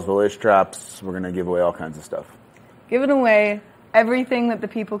 water bottles, village traps. We're going to give away all kinds of stuff. Giving away everything that the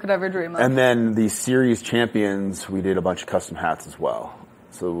people could ever dream of. And then the series champions, we did a bunch of custom hats as well.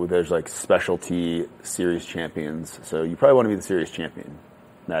 So there's like specialty series champions. So you probably want to be the series champion,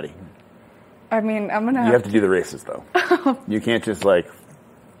 Maddie. I mean, I'm going to You have to do the races though. You can't just like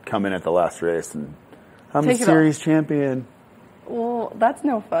come in at the last race and I'm the Take it series champion. Well, that's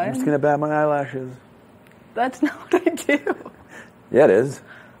no fun. I'm just going to bat my eyelashes. That's not what I do. Yeah, it is.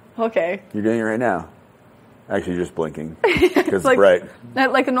 Okay. You're doing it right now. Actually, you're just blinking because it's like, bright.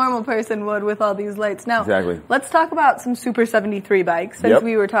 Like a normal person would with all these lights. Now, Exactly. let's talk about some Super 73 bikes. Since Yep.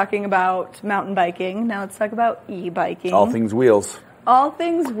 we were talking about mountain biking, now let's talk about e-biking. All things wheels. All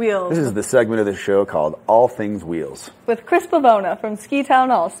things wheels. This is the segment of the show called All Things Wheels. With Chris Pavona from Ski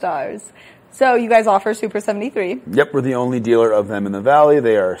Town All-Stars. So you guys offer Super 73. Yep, we're the only dealer of them in the Valley.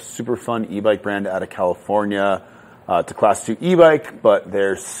 They are a super fun e-bike brand out of California. It's a Class 2 e-bike, but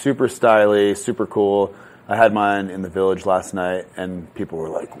they're super stylish, super cool. I had mine in the Village last night, and people were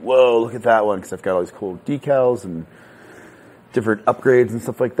like, whoa, look at that one, because I've got all these cool decals and different upgrades and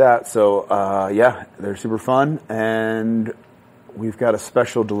stuff like that. So, yeah, they're super fun, and we've got a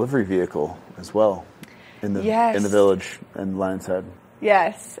special delivery vehicle as well in the Yes. in the Village and Lion's Head.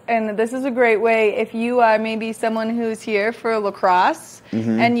 Yes, and this is a great way if you are maybe someone who's here for lacrosse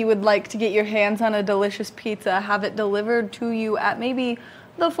Mhm. and you would like to get your hands on a delicious pizza, have it delivered to you at maybe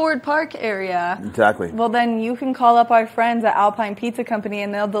the Ford Park area. Exactly. Well, then you can call up our friends at Alpine Pizza Company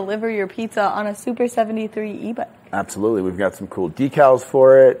and they'll deliver your pizza on a Super 73 e-bike. Absolutely. We've got some cool decals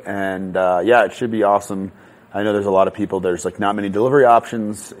for it, and yeah, it should be awesome. I know there's a lot of people, there's like not many delivery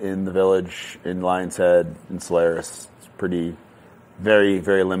options in the Village, in Lion's Head, in Solaris. It's pretty, very,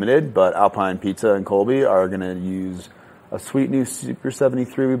 very limited, but Alpine Pizza and Colby are going to use a sweet new Super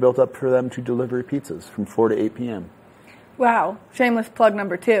 73 we built up for them to deliver pizzas from 4 to 8 p.m. Wow, shameless plug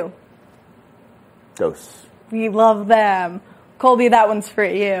number 2. Dose. We love them. Colby, that one's for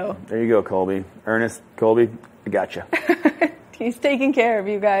you. There you go, Colby. Ernest, Colby, I gotcha. He's taking care of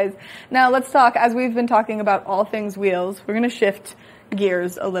you guys. Now let's talk, as we've been talking about all things wheels, we're going to shift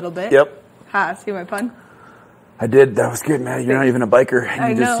gears a little bit. Yep. Ha, see my pun? I did. That was good, man. You're not even a biker. You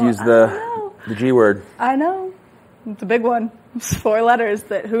I just know, used the G word. I know. It's a big one. It's 4 letters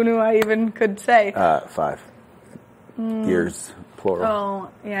that who knew I even could say. 5. Mm. Gears, plural. Oh,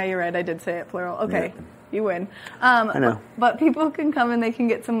 yeah, you're right. I did say it plural. Okay. Yeah. You win. I know. But people can come and they can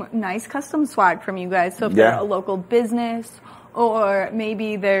get some nice custom swag from you guys. So if Yeah. they're a local business or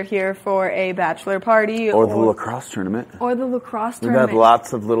maybe they're here for a bachelor party Or the lacrosse tournament. or the lacrosse We've tournament. had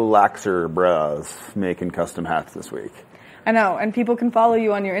lots of little laxer bras making custom hats this week. I know, and people can follow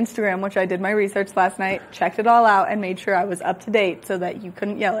you on your Instagram, which I did my research last night, checked it all out, and made sure I was up to date so that you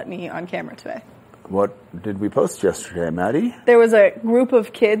couldn't yell at me on camera today. What did we post yesterday, Maddie? There was a group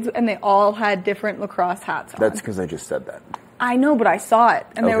of kids, and they all had different lacrosse hats on. That's because I just said that. I know, but I saw it,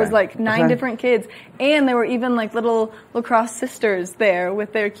 and there was like 9 Okay. different kids, and there were even like little lacrosse sisters there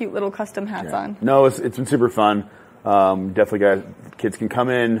with their cute little custom hats on. No, it's been super fun. Definitely, guys, kids can come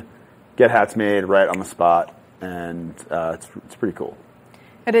in, get hats made right on the spot, and it's pretty cool.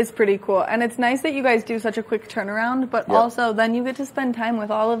 It is pretty cool, and it's nice that you guys do such a quick turnaround, but Yep. also then you get to spend time with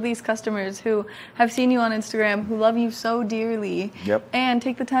all of these customers who have seen you on Instagram, who love you so dearly, Yep. and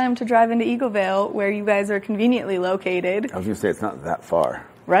take the time to drive into Eagleville, where you guys are conveniently located. I was going to say, it's not that far.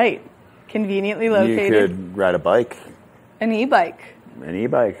 Right. Conveniently located. You could ride a bike, An e-bike, an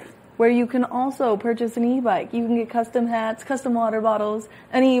e-bike. where you can also purchase an e-bike. You can get custom hats, custom water bottles,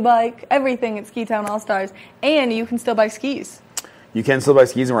 an e-bike, everything at Ski Town All-Stars, and you can still buy skis. You can still buy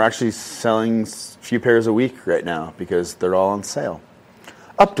skis, and we're actually selling a few pairs a week right now because they're all on sale.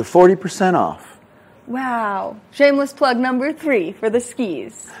 Up to 40% off. Wow. Shameless plug number 3 for the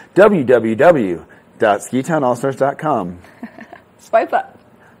skis. www.skitownallstars.com. Swipe up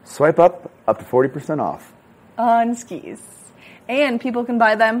Swipe up to 40% off. on skis. And people can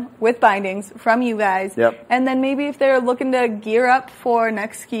buy them with bindings from you guys. Yep. And then maybe if they're looking to gear up for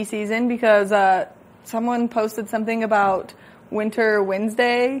next ski season, because someone posted something about Winter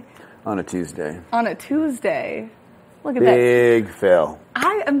Wednesday On a Tuesday. on a Tuesday. Look at that. Big fail.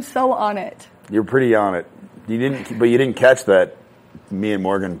 I am so on it. You're pretty on it. You didn't catch that. Me and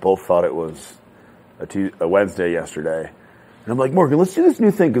Morgan both thought it was a Wednesday yesterday. And I'm like, Morgan, let's do this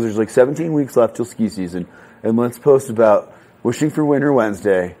new thing because there's like 17 weeks left till ski season, and let's post about wishing for Winter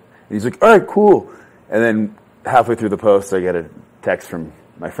Wednesday. And he's like, all right, cool. And then halfway through the post, I get a text from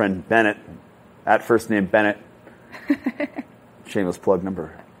my friend Bennett, at first name Bennett. Shameless plug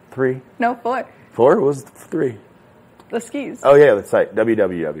number 3. No, 4. 4? It was 3. The skis. Oh yeah, the site,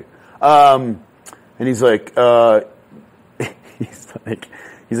 www. And he's like,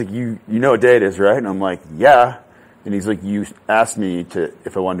 you know what day it is, right? And I'm like, yeah. And he's like, you asked me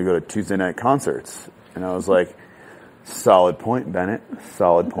if I wanted to go to Tuesday night concerts. And I was like, solid point, Bennett.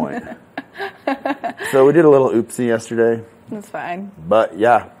 Solid point. So we did a little oopsie yesterday. That's fine. But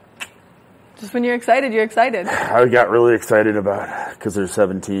yeah. Just when you're excited, you're excited. I got really excited because there's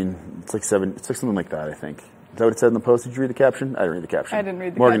 17. It's like something like that, I think. Is that what it said in the post? Did you read the caption? I didn't read the caption. I didn't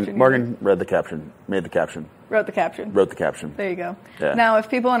read the caption. Morgan read the caption, made the caption. Wrote the caption. Wrote the caption. There you go. Yeah. Now, if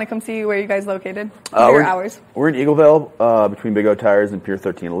people want to come see you, where are you guys located? What are your hours? We're in Eagleville, between Big O Tires and Pier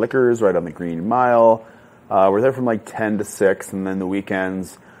 13 Liquors, right on the Green Mile. We're there from like 10 to 6, and then the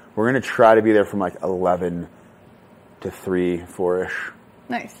weekends, we're going to try to be there from like 11 to 3, 4-ish.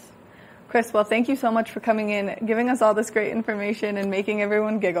 Nice. Chris, well, thank you so much for coming in, giving us all this great information, and making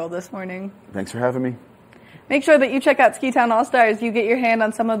everyone giggle this morning. Thanks for having me. Make sure that you check out Ski Town All-Stars. You get your hand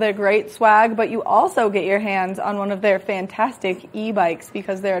on some of their great swag, but you also get your hands on one of their fantastic e-bikes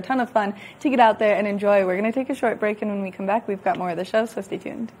because they're a ton of fun to get out there and enjoy. We're going to take a short break, and when we come back, we've got more of the show, so stay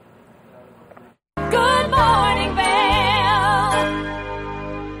tuned. Good morning, Vale.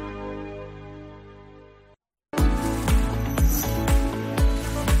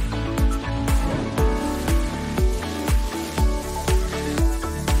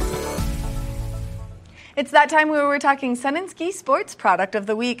 It's that time where we're talking Sun & Ski Sports Product of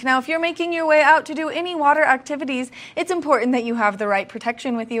the Week. Now, if you're making your way out to do any water activities, it's important that you have the right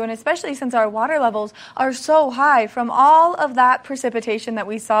protection with you, and especially since our water levels are so high from all of that precipitation that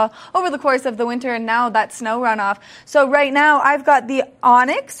we saw over the course of the winter and now that snow runoff. So right now, I've got the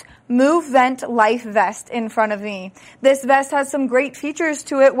Onyx Move Vent Life Vest in front of me. This vest has some great features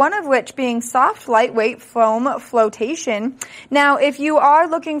to it, one of which being soft, lightweight foam flotation. Now, if you are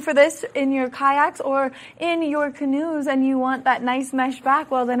looking for this in your kayaks or in your canoes and you want that nice mesh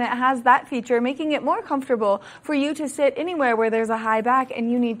back, well, then it has that feature, making it more comfortable for you to sit anywhere where there's a high back and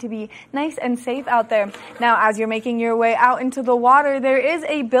you need to be nice and safe out there. Now, as you're making your way out into the water, there is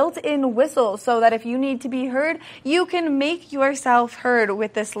a built-in whistle so that if you need to be heard, you can make yourself heard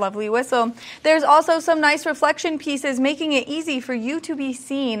with this lovely whistle. There's also some nice reflection pieces, making it easy for you to be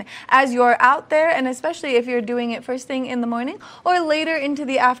seen as you're out there, and especially if you're doing it first thing in the morning or later into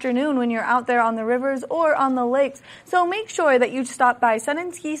the afternoon when you're out there on the rivers or on the lakes. So make sure that you stop by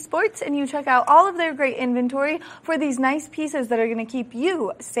Sun & Ski Sports and you check out all of their great inventory for these nice pieces that are going to keep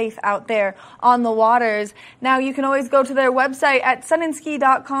you safe out there on the waters. Now, you can always go to their website at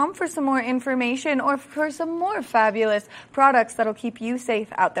sunandski.com for some more information or for some more fabulous products that'll keep you safe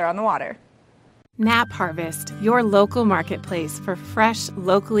out there on the water. Nap Harvest, your local marketplace for fresh,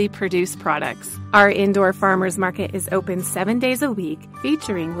 locally produced products. Our indoor farmers market is open 7 days a week,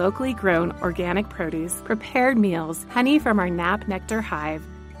 featuring locally grown organic produce, prepared meals, honey from our Nap Nectar hive,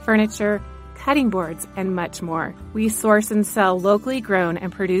 furniture, cutting boards, and much more. We source and sell locally grown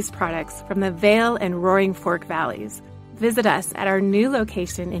and produced products from the Vail and Roaring Fork Valleys. Visit us at our new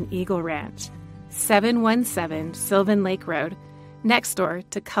location in Eagle Ranch, 717 Sylvan Lake Road, next door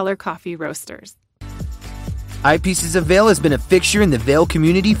to Color Coffee Roasters. Eyepieces of Vail has been a fixture in the Vail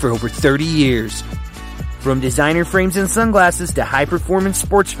community for over 30 years. From designer frames and sunglasses to high-performance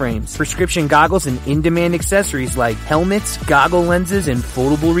sports frames, prescription goggles, and in-demand accessories like helmets, goggle lenses, and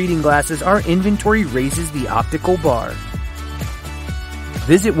foldable reading glasses, our inventory raises the optical bar.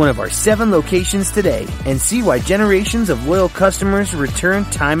 Visit one of our 7 locations today and see why generations of loyal customers return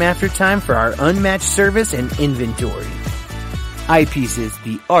time after time for our unmatched service and inventory. Eyepieces,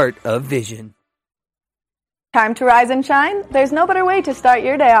 the art of vision. Time to rise and shine? There's no better way to start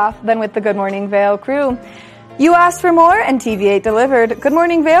your day off than with the Good Morning Vail crew. You asked for more and TV8 delivered. Good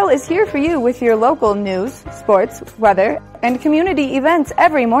Morning Vail is here for you with your local news, sports, weather, and community events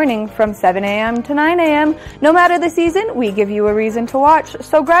every morning from 7 a.m. to 9 a.m. No matter the season, we give you a reason to watch.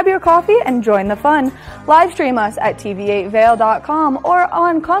 So grab your coffee and join the fun. Live stream us at tv8vail.com or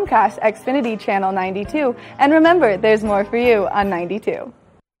on Comcast Xfinity Channel 92. And remember, there's more for you on 92.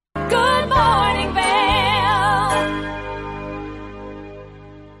 Good Morning Vail.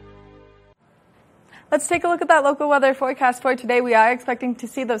 Let's take a look at that local weather forecast for today. We are expecting to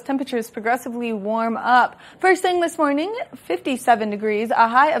see those temperatures progressively warm up. First thing this morning, 57 degrees, a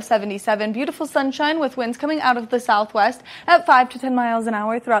high of 77. Beautiful sunshine with winds coming out of the southwest at 5 to 10 miles an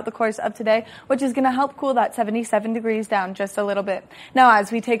hour throughout the course of today, which is going to help cool that 77 degrees down just a little bit. Now,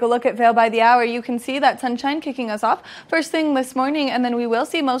 as we take a look at Vail by the hour, you can see that sunshine kicking us off first thing this morning, and then we will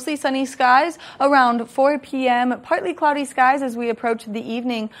see mostly sunny skies around 4 p.m., partly cloudy skies as we approach the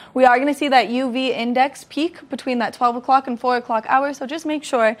evening. We are going to see that UV index peak between that 12 o'clock and 4 o'clock hour, so just make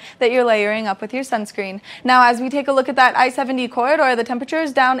sure that you're layering up with your sunscreen. Now, as we take a look at that I-70 corridor, the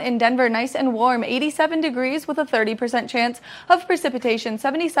temperatures down in Denver, nice and warm, 87 degrees with a 30% chance of precipitation,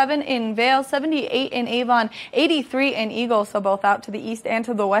 77 in Vail, 78 in Avon, 83 in Eagle, so both out to the east and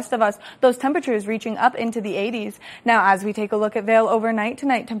to the west of us, those temperatures reaching up into the 80s. Now, as we take a look at Vail overnight,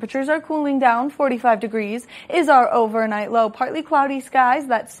 tonight temperatures are cooling down, 45 degrees is our overnight low, partly cloudy skies,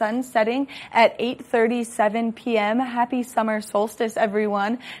 that sun setting at 8:37 p.m. Happy summer solstice,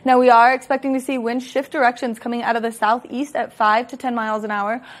 everyone. Now, we are expecting to see winds shift directions coming out of the southeast at 5 to 10 miles an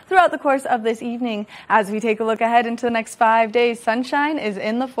hour throughout the course of this evening. As we take a look ahead into the next 5 days, sunshine is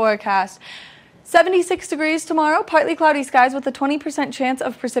in the forecast. 76 degrees tomorrow, partly cloudy skies with a 20% chance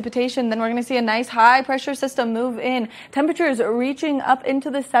of precipitation. Then we're going to see a nice high pressure system move in. Temperatures reaching up into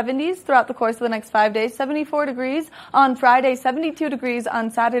the 70s throughout the course of the next 5 days. 74 degrees on Friday, 72 degrees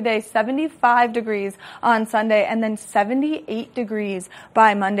on Saturday, 75 degrees on Sunday, and then 78 degrees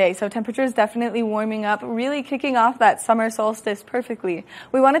by Monday. So temperatures definitely warming up, really kicking off that summer solstice perfectly.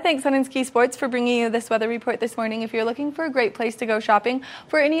 We want to thank Sun and Ski Sports for bringing you this weather report this morning. If you're looking for a great place to go shopping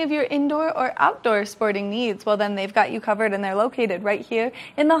for any of your indoor or outdoor sporting needs, well, then they've got you covered, and they're located right here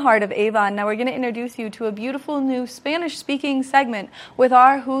in the heart of Avon. Now, we're going to introduce you to a beautiful new Spanish-speaking segment with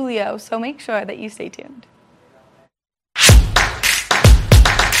our Julio, so make sure that you stay tuned.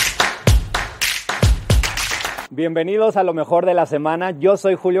 Bienvenidos a lo mejor de la semana. Yo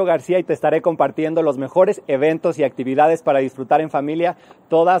soy Julio García y te estaré compartiendo los mejores eventos y actividades para disfrutar en familia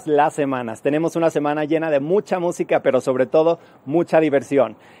todas las semanas. Tenemos una semana llena de mucha música, pero sobre todo mucha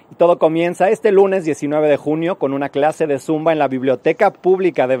diversión. Y todo comienza este lunes 19 de junio con una clase de Zumba en la Biblioteca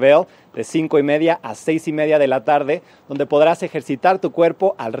Pública de Vail de 5:30 a 6:30 de la tarde, donde podrás ejercitar tu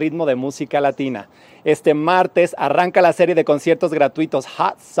cuerpo al ritmo de música latina. Este martes arranca la serie de conciertos gratuitos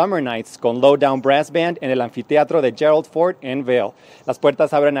Hot Summer Nights con Lowdown Brass Band en el anfiteatro de Gerald Ford en Vail. Las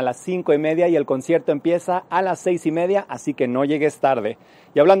puertas abren a las 5:30 y el concierto empieza a las 6:30, así que no llegues tarde.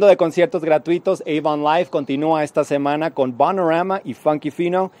 Y hablando de conciertos gratuitos, Avon Live continúa esta semana con Bonorama y Funky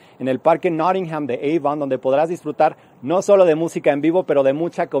Fino en el Parque Nottingham de Avon, donde podrás disfrutar no solo de música en vivo, pero de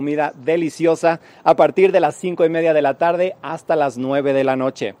mucha comida deliciosa a partir de las 5:30 de la tarde hasta las 9 de la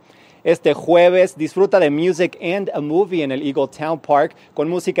noche. Este jueves disfruta de Music and a Movie en el Eagle Town Park con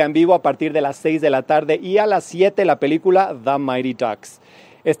música en vivo a partir de las 6 de la tarde y a las 7 la película The Mighty Ducks.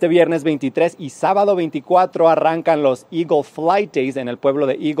 Este viernes 23 y sábado 24 arrancan los Eagle Flight Days en el pueblo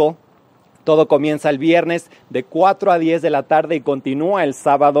de Eagle. Todo comienza el viernes de 4 a 10 de la tarde y continúa el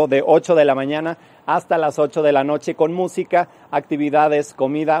sábado de 8 de la mañana hasta las 8 de la noche con música, actividades,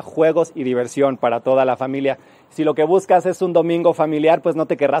 comida, juegos y diversión para toda la familia. Si lo que buscas es un domingo familiar, pues no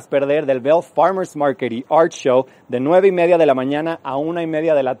te querrás perder del Vail Farmers Market y Art Show de 9:30 de la mañana a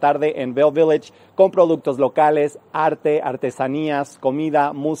 1:30 de la tarde en Vail Village con productos locales, arte, artesanías,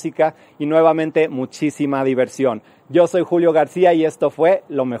 comida, música y nuevamente muchísima diversión. Yo soy Julio García y esto fue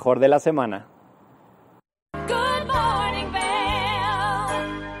Lo Mejor de la Semana.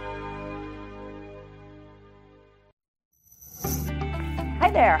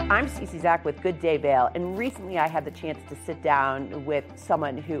 Hi there, I'm Cece Zach with Good Day Vail, and recently I had the chance to sit down with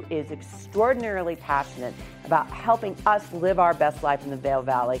someone who is extraordinarily passionate about helping us live our best life in the Vail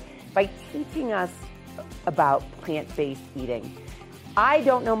Valley by teaching us about plant-based eating. I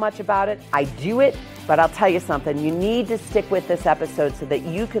don't know much about it, I do it, but I'll tell you something, you need to stick with this episode so that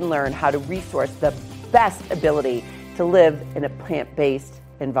you can learn how to resource the best ability to live in a plant-based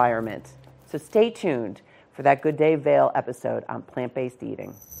environment. So stay tuned for that Good Day Vail episode on plant-based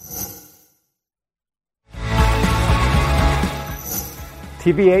eating.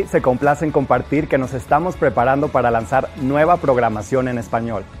 TV8 se complace en compartir que nos estamos preparando para lanzar nueva programación en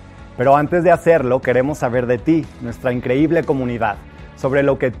español. Pero antes de hacerlo, queremos saber de ti, nuestra increíble comunidad, sobre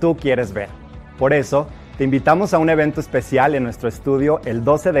lo que tú quieres ver. Por eso, te invitamos a un evento especial en nuestro estudio el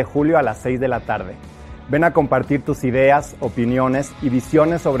 12 de julio a las 6 de la tarde. Ven a compartir tus ideas, opiniones y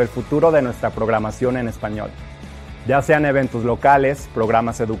visiones sobre el futuro de nuestra programación en español. Ya sean eventos locales,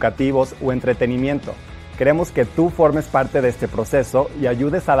 programas educativos o entretenimiento, queremos que tú formes parte de este proceso y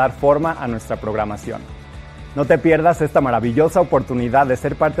ayudes a dar forma a nuestra programación. No te pierdas esta maravillosa oportunidad de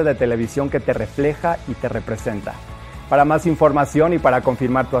ser parte de televisión que te refleja y te representa. Para más información y para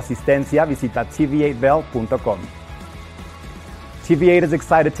confirmar tu asistencia, visita tv8vail.com. TV8 is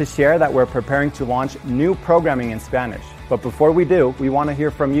excited to share that we're preparing to launch new programming in Spanish. But before we do, we want to hear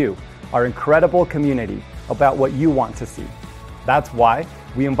from you, our incredible community, about what you want to see. That's why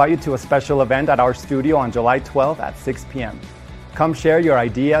we invite you to a special event at our studio on July 12th at 6 p.m. Come share your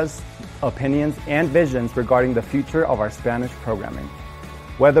ideas, opinions, and visions regarding the future of our Spanish programming.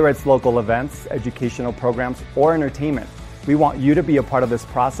 Whether it's local events, educational programs, or entertainment, we want you to be a part of this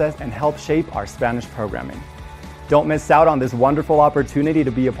process and help shape our Spanish programming. Don't miss out on this wonderful opportunity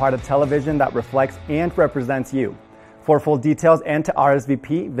to be a part of television that reflects and represents you. For full details and to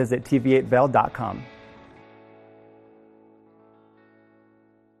RSVP, visit tv8vail.com.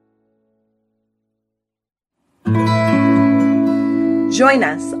 Join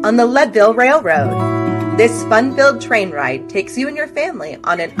us on the Leadville Railroad. This fun-filled train ride takes you and your family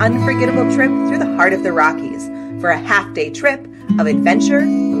on an unforgettable trip through the heart of the Rockies for a half-day trip of adventure,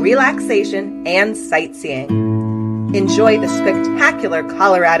 relaxation, and sightseeing. Enjoy the spectacular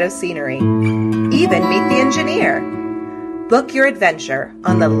Colorado scenery. Even meet the engineer. Book your adventure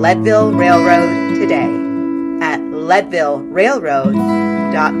on the Leadville Railroad today at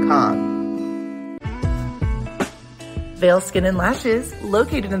leadvillerailroad.com. Vail Skin and Lashes,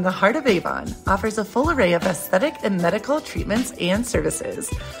 located in the heart of Avon, offers a full array of aesthetic and medical treatments and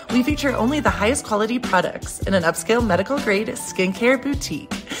services. We feature only the highest quality products in an upscale medical-grade skincare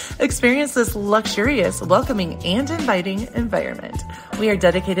boutique. Experience this luxurious, welcoming, and inviting environment. We are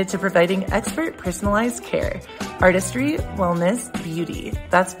dedicated to providing expert personalized care, artistry, wellness, beauty.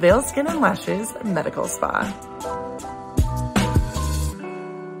 That's Vail Skin and Lashes Medical Spa.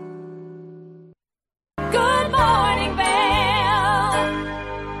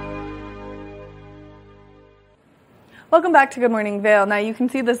 Welcome back to Good Morning Vail. Now you can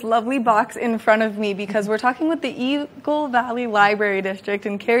see this lovely box in front of me because we're talking with the Eagle Valley Library District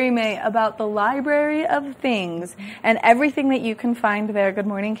and Carrie May about the Library of Things and everything that you can find there. Good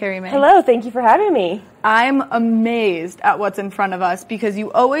morning, Carrie May. Hello, thank you for having me. I'm amazed at what's in front of us because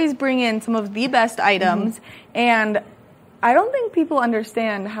you always bring in some of the best items and I don't think people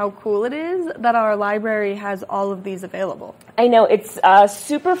understand how cool it is that our library has all of these available. I know, it's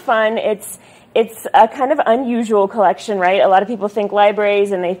super fun. It's a kind of unusual collection, right? A lot of people think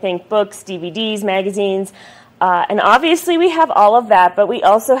libraries and they think books, DVDs, magazines, and obviously we have all of that, but we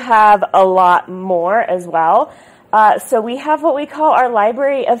also have a lot more as well. So we have what we call our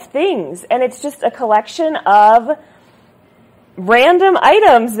Library of Things, and it's just a collection of random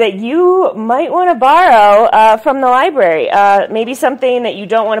items that you might want to borrow from the library. Maybe something that you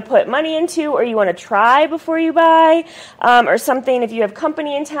don't want to put money into or you want to try before you buy, or something if you have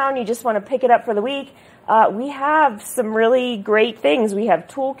company in town, you just want to pick it up for the week. We have some really great things. We have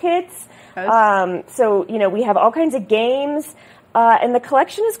toolkits. So, we have all kinds of games, and the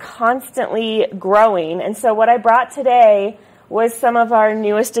collection is constantly growing. And so what I brought today was some of our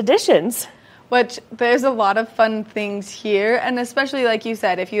newest additions. Which there's a lot of fun things here, and especially like you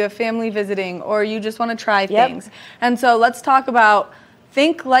said, if you have family visiting or you just want to try things. And so let's talk about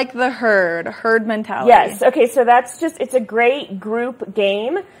think like the herd mentality. Yes, okay, so it's a great group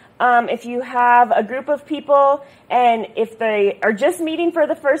game. If you have a group of people and if they are just meeting for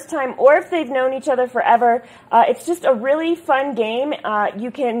the first time or if they've known each other forever, it's just a really fun game.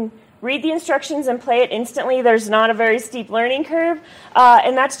 You can read the instructions and play it instantly. There's not a very steep learning curve.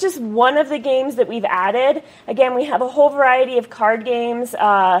 And that's just one of the games that we've added. Again, we have a whole variety of card games.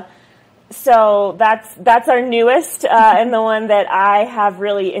 So that's our newest and the one that I have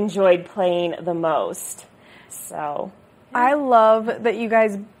really enjoyed playing the most. So I love that you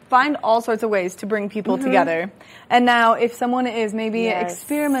guys find all sorts of ways to bring people together. And now if someone is maybe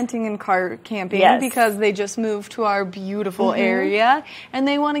experimenting in car camping because they just moved to our beautiful area and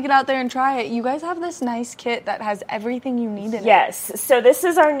they want to get out there and try it, you guys have this nice kit that has everything you need in it. Yes. So this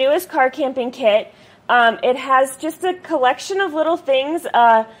is our newest car camping kit. It has just a collection of little things.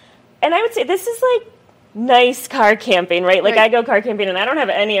 And I would say this is like nice car camping, right? Like I go car camping and I don't have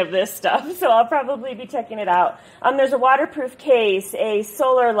any of this stuff, so I'll probably be checking it out. There's a waterproof case, a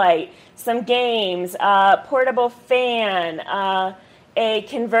solar light, some games, portable fan, a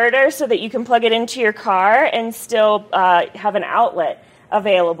converter so that you can plug it into your car and still have an outlet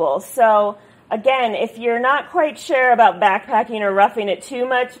available. So again, if you're not quite sure about backpacking or roughing it too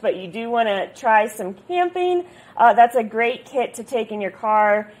much, but you do want to try some camping, that's a great kit to take in your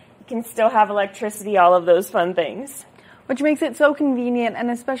car. Can still have electricity, all of those fun things. Which makes it so convenient,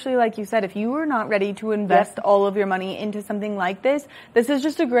 and especially like you said, if you are not ready to invest all of your money into something like this is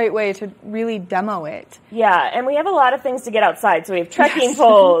just a great way to really demo it. Yeah, and we have a lot of things to get outside. So we have trekking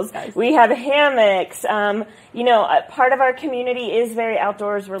poles, we have hammocks. Part of our community is very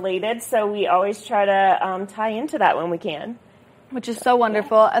outdoors related, so we always try to tie into that when we can. Which is so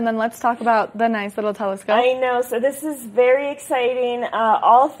wonderful. And then let's talk about the nice little telescope. I know. So this is very exciting.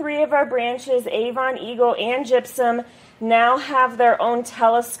 All three of our branches, Avon, Eagle, and Gypsum, now have their own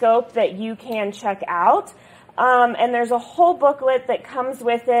telescope that you can check out. And there's a whole booklet that comes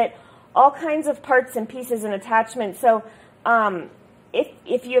with it, all kinds of parts and pieces and attachments. So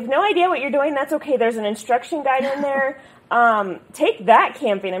if you have no idea what you're doing, that's okay. There's an instruction guide in there. Take that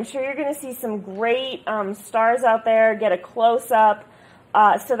camping. I'm sure you're going to see some great stars out there, get a close-up.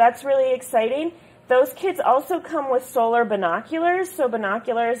 So that's really exciting. Those kits also come with solar binoculars, so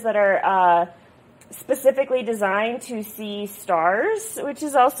binoculars that are specifically designed to see stars, which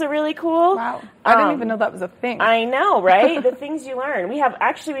is also really cool. Wow. I didn't even know that was a thing. I know, right? The things you learn. We have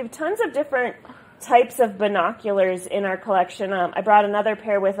tons of different types of binoculars in our collection. I brought another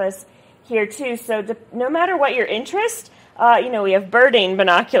pair with us here too. So no matter what your interest, we have birding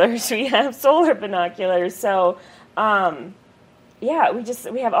binoculars, we have solar binoculars. So, we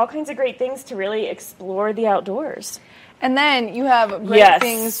have all kinds of great things to really explore the outdoors. And then you have great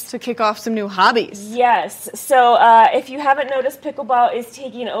things to kick off some new hobbies. Yes. So if you haven't noticed, pickleball is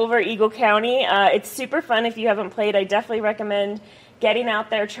taking over Eagle County. It's super fun. If you haven't played, I definitely recommend getting out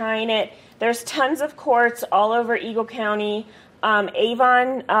there, trying it. There's tons of courts all over Eagle County.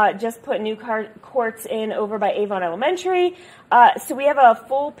 Avon just put new courts in over by Avon Elementary. So we have a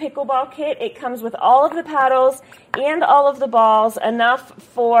full pickleball kit. It comes with all of the paddles and all of the balls, enough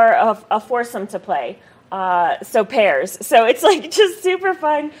for a foursome to play. So pairs. So it's like just super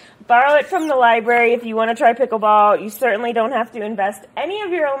fun. Borrow it from the library if you want to try pickleball. You certainly don't have to invest any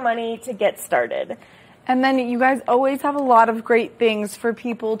of your own money to get started. And then you guys always have a lot of great things for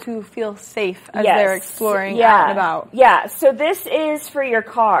people to feel safe as they're exploring out and about. Yeah, so this is for your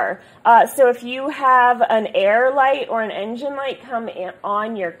car. So if you have an air light or an engine light come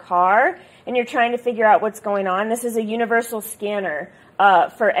on your car and you're trying to figure out what's going on, this is a universal scanner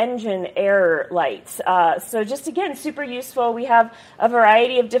for engine air lights. So just, again, super useful. We have a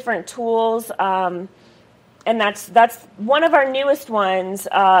variety of different tools. And that's one of our newest ones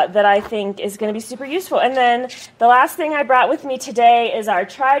that I think is going to be super useful. And then the last thing I brought with me today is our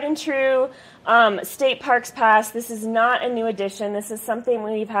tried and true State Parks Pass. This is not a new addition. This is something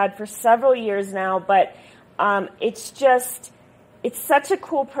we've had for several years now, but it's such a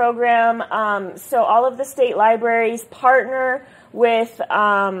cool program. So all of the state libraries partner with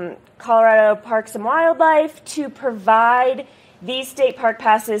Colorado Parks and Wildlife to provide these state park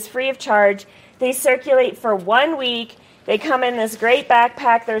passes free of charge. They circulate for 1 week. They come in this great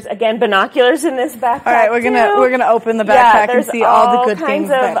backpack. There's, again, binoculars in this backpack. All right, we're gonna open the backpack and see all the good things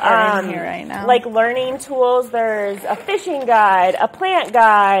that are in here right now. Like learning tools. There's a fishing guide, a plant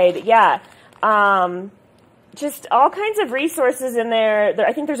guide. Just all kinds of resources in there.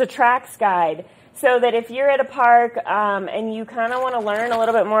 I think there's a tracks guide, so that if you're at a park and you kind of want to learn a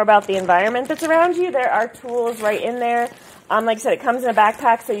little bit more about the environment that's around you, there are tools right in there. Like I said, it comes in a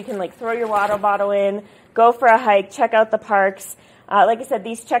backpack, so you can throw your water bottle in, go for a hike, check out the parks. Like I said,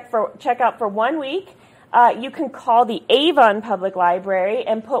 these check out for 1 week. You can call the Avon Public Library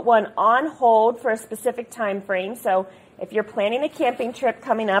and put one on hold for a specific time frame. So if you're planning a camping trip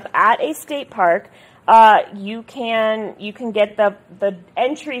coming up at a state park, you can get the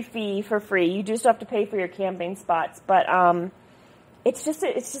entry fee for free. You do still have to pay for your camping spots, but it's just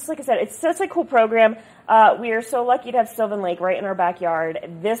like I said, it's such a cool program. We are so lucky to have Sylvan Lake right in our backyard.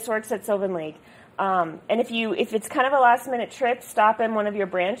 This works at Sylvan Lake. And if it's kind of a last minute trip, stop in one of your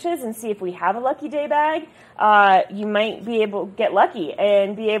branches and see if we have a Lucky Day bag. You might be able to get lucky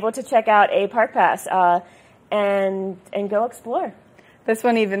and be able to check out a park pass and go explore. This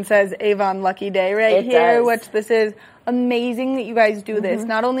one even says Avon Lucky Day right here, which this is amazing that you guys do this.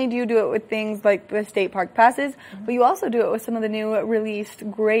 Not only do you do it with things like the state park passes, but you also do it with some of the new released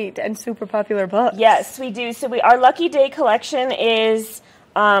great and super popular books. Yes, we do. So our Lucky Day collection is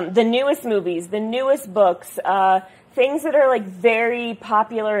the newest movies, the newest books, things that are like very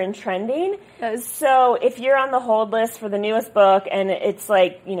popular and trending. So if you're on the hold list for the newest book and it's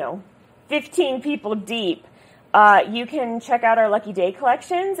like, 15 people deep, you can check out our Lucky Day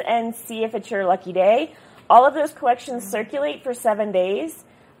collections and see if it's your lucky day. All of those collections circulate for 7 days,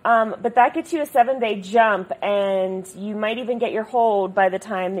 but that gets you a 7-day jump, and you might even get your hold by the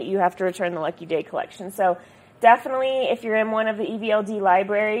time that you have to return the Lucky Day collection. So definitely, if you're in one of the EVLD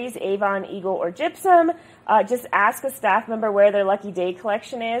libraries, Avon, Eagle, or Gypsum, just ask a staff member where their Lucky Day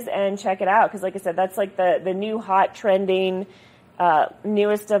collection is and check it out. Because like I said, that's like the new hot trending,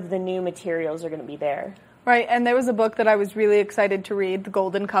 newest of the new materials are going to be there. Right, and there was a book that I was really excited to read, The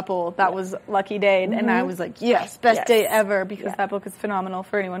Golden Couple, that was Lucky Day, and I was like, yes, best day ever, because that book is phenomenal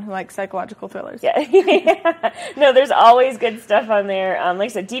for anyone who likes psychological thrillers. Yeah. No, there's always good stuff on there.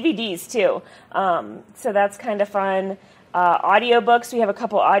 Like I said, DVDs too. So that's kind of fun. Audiobooks, we have a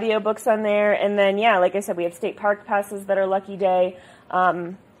couple audiobooks on there, and then, like I said, we have state park passes that are Lucky Day.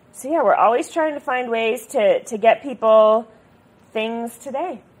 So we're always trying to find ways to get people things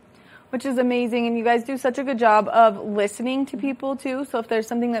today. Which is amazing, and you guys do such a good job of listening to people, too. So if there's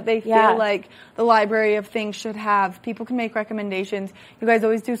something that they feel like the Library of Things should have, people can make recommendations. You guys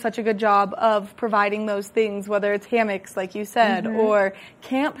always do such a good job of providing those things, whether it's hammocks, like you said, or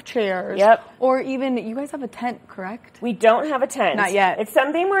camp chairs, or even, you guys have a tent, correct? We don't have a tent. Not yet. It's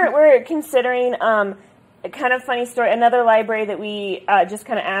something we're considering. A kind of funny story, another library that we just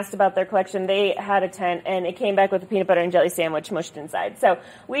kind of asked about their collection, they had a tent, and it came back with a peanut butter and jelly sandwich mushed inside. So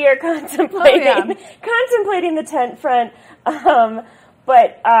we are contemplating the tent front.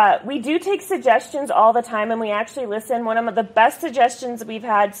 But we do take suggestions all the time, and we actually listen. One of the best suggestions we've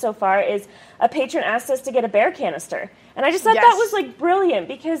had so far is a patron asked us to get a bear canister. And I just thought that was like brilliant,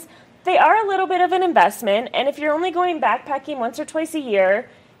 because they are a little bit of an investment, and if you're only going backpacking once or twice a year,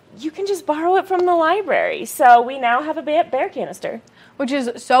 you can just borrow it from the library. So we now have a bear canister. Which is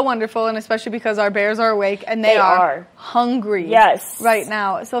so wonderful, and especially because our bears are awake and they are hungry right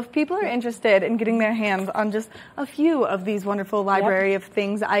now. So if people are interested in getting their hands on just a few of these wonderful Library of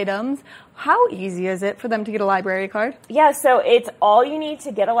Things items, how easy is it for them to get a library card? Yeah, so it's all you need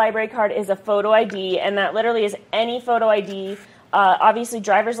to get a library card is a photo ID, and that literally is any photo ID. Obviously,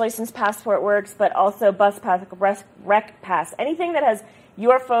 driver's license, passport works, but also bus pass, rec pass, anything that has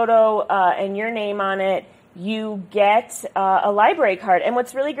your photo and your name on it, you get a library card. And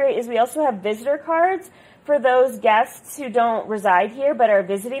what's really great is we also have visitor cards for those guests who don't reside here but are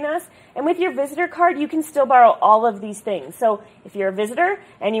visiting us. And with your visitor card, you can still borrow all of these things. So if you're a visitor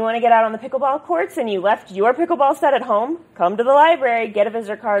and you want to get out on the pickleball courts and you left your pickleball set at home, come to the library, get a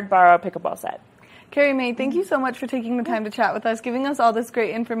visitor card, borrow a pickleball set. Carrie Mae, thank you so much for taking the time to chat with us, giving us all this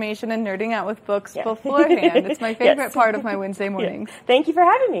great information and nerding out with books beforehand. It's my favorite part of my Wednesday mornings. Thank you for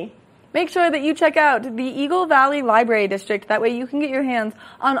having me. Make sure that you check out the Eagle Valley Library District. That way you can get your hands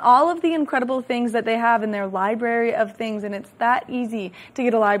on all of the incredible things that they have in their Library of Things, and it's that easy to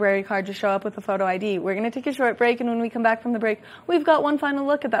get a library card to show up with a photo ID. We're going to take a short break, and when we come back from the break, we've got one final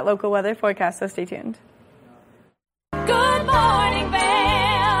look at that local weather forecast, so stay tuned. Good morning, Vale.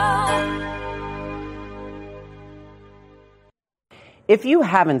 If you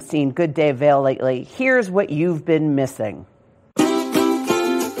haven't seen Good Day Vale lately, here's what you've been missing.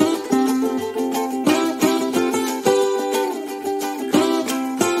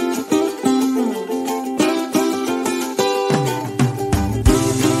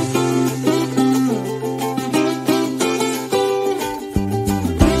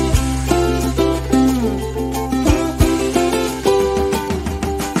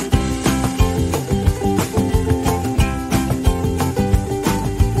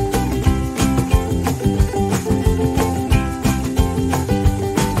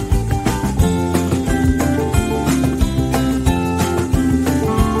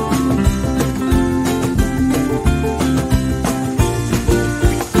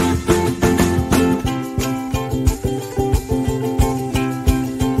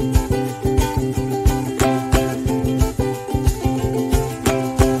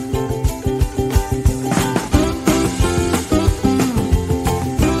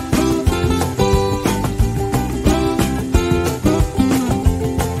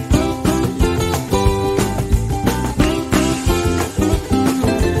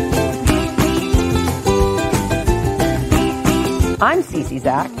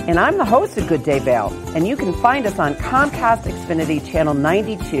 Zach, and I'm the host of Good Day Vail. And you can find us on Comcast Xfinity Channel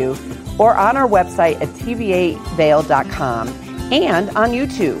 92 or on our website at tv8vail.com and on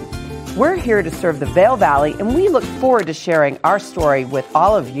YouTube. We're here to serve the Vail Valley, and we look forward to sharing our story with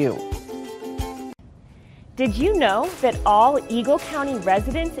all of you. Did you know that all Eagle County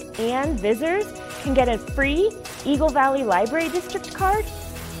residents and visitors can get a free Eagle Valley Library District card?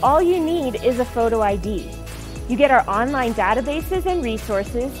 All you need is a photo ID. You get our online databases and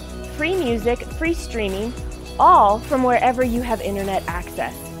resources, free music, free streaming, all from wherever you have internet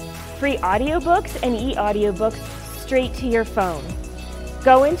access. Free audiobooks and e-audiobooks straight to your phone.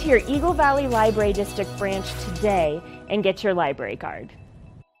 Go into your Eagle Valley Library District branch today and get your library card.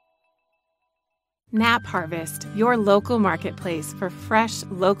 Knapp Harvest, your local marketplace for fresh,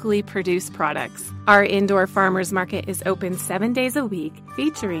 locally produced products. Our indoor farmers market is open 7 days a week,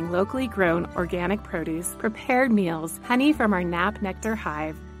 featuring locally grown organic produce, prepared meals, honey from our Knapp Nectar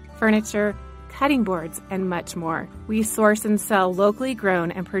Hive, furniture, cutting boards, and much more. We source and sell locally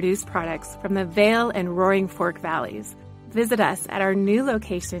grown and produced products from the Vail and Roaring Fork Valleys. Visit us at our new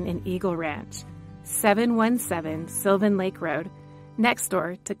location in Eagle Ranch, 717 Sylvan Lake Road, next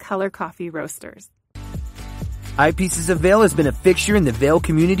door to Color Coffee Roasters. Eyepieces of Vail has been a fixture in the Vail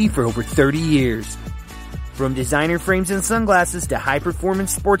community for over 30 years. From designer frames and sunglasses to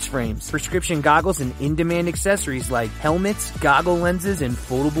high-performance sports frames, prescription goggles, and in-demand accessories like helmets, goggle lenses, and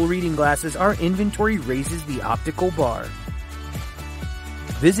foldable reading glasses, our inventory raises the optical bar.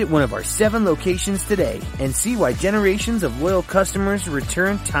 Visit one of our 7 locations today and see why generations of loyal customers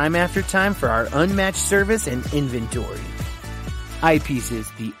return time after time for our unmatched service and inventory.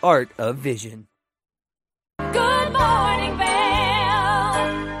 Eyepieces, the art of vision. Good morning, Vail.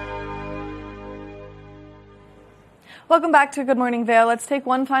 Welcome back to Good Morning Vail. Let's take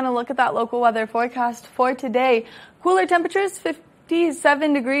one final look at that local weather forecast for today. Cooler temperatures,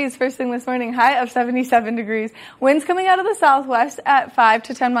 57 degrees first thing this morning, high of 77 degrees. Winds coming out of the southwest at 5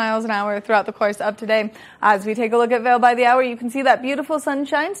 to 10 miles an hour throughout the course of today. As we take a look at Vail by the hour, you can see that beautiful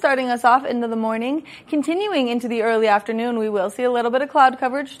sunshine starting us off into the morning. Continuing into the early afternoon, we will see a little bit of cloud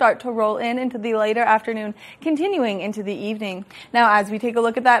coverage start to roll in into the later afternoon, continuing into the evening. Now, as we take a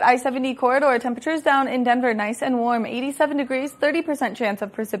look at that I-70 corridor, temperatures down in Denver, nice and warm, 87 degrees, 30% chance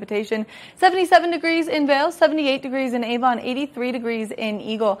of precipitation, 77 degrees in Vail, 78 degrees in Avon, 83 degrees in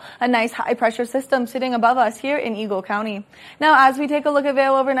Eagle. A nice high pressure system sitting above us here in Eagle County. Now, as we take a look at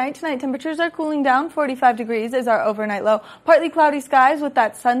Vail overnight tonight, temperatures are cooling down. 45 degrees is our overnight low. Partly cloudy skies with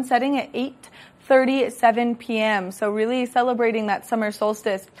that sun setting at 8:37 p.m. So really celebrating that summer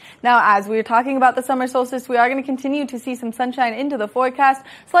solstice. Now, as we're talking about the summer solstice, we are going to continue to see some sunshine into the forecast.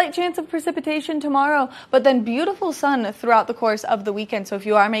 Slight chance of precipitation tomorrow, but then beautiful sun throughout the course of the weekend. So if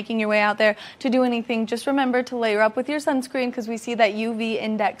you are making your way out there to do anything, just remember to layer up with your sunscreen because we see that UV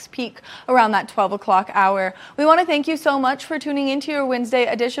index peak around that 12 o'clock hour. We want to thank you so much for tuning into your Wednesday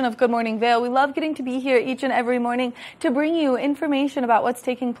edition of Good Morning Vail. We love getting to be here each and every morning to bring you information about what's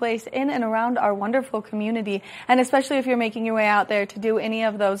taking place in and around our wonderful community, and especially if you're making your way out there to do any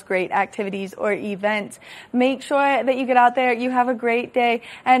of those great activities or events. Make sure that you get out there, you have a great day,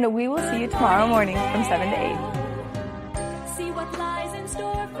 and we will see you tomorrow morning from 7 to 8. See what lies in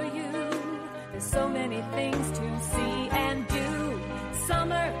store for you. There's so many things to see and do.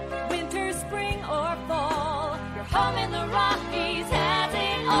 Summer, winter, spring, or fall. Your home in the Rockies has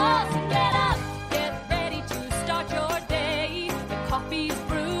it all. So get up, get ready to start your day. The coffee's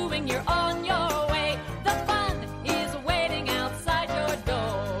brewing, you're on your way. The fun is waiting outside your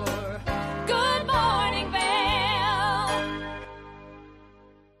door. Good morning, Vail.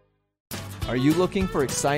 Are you looking for exciting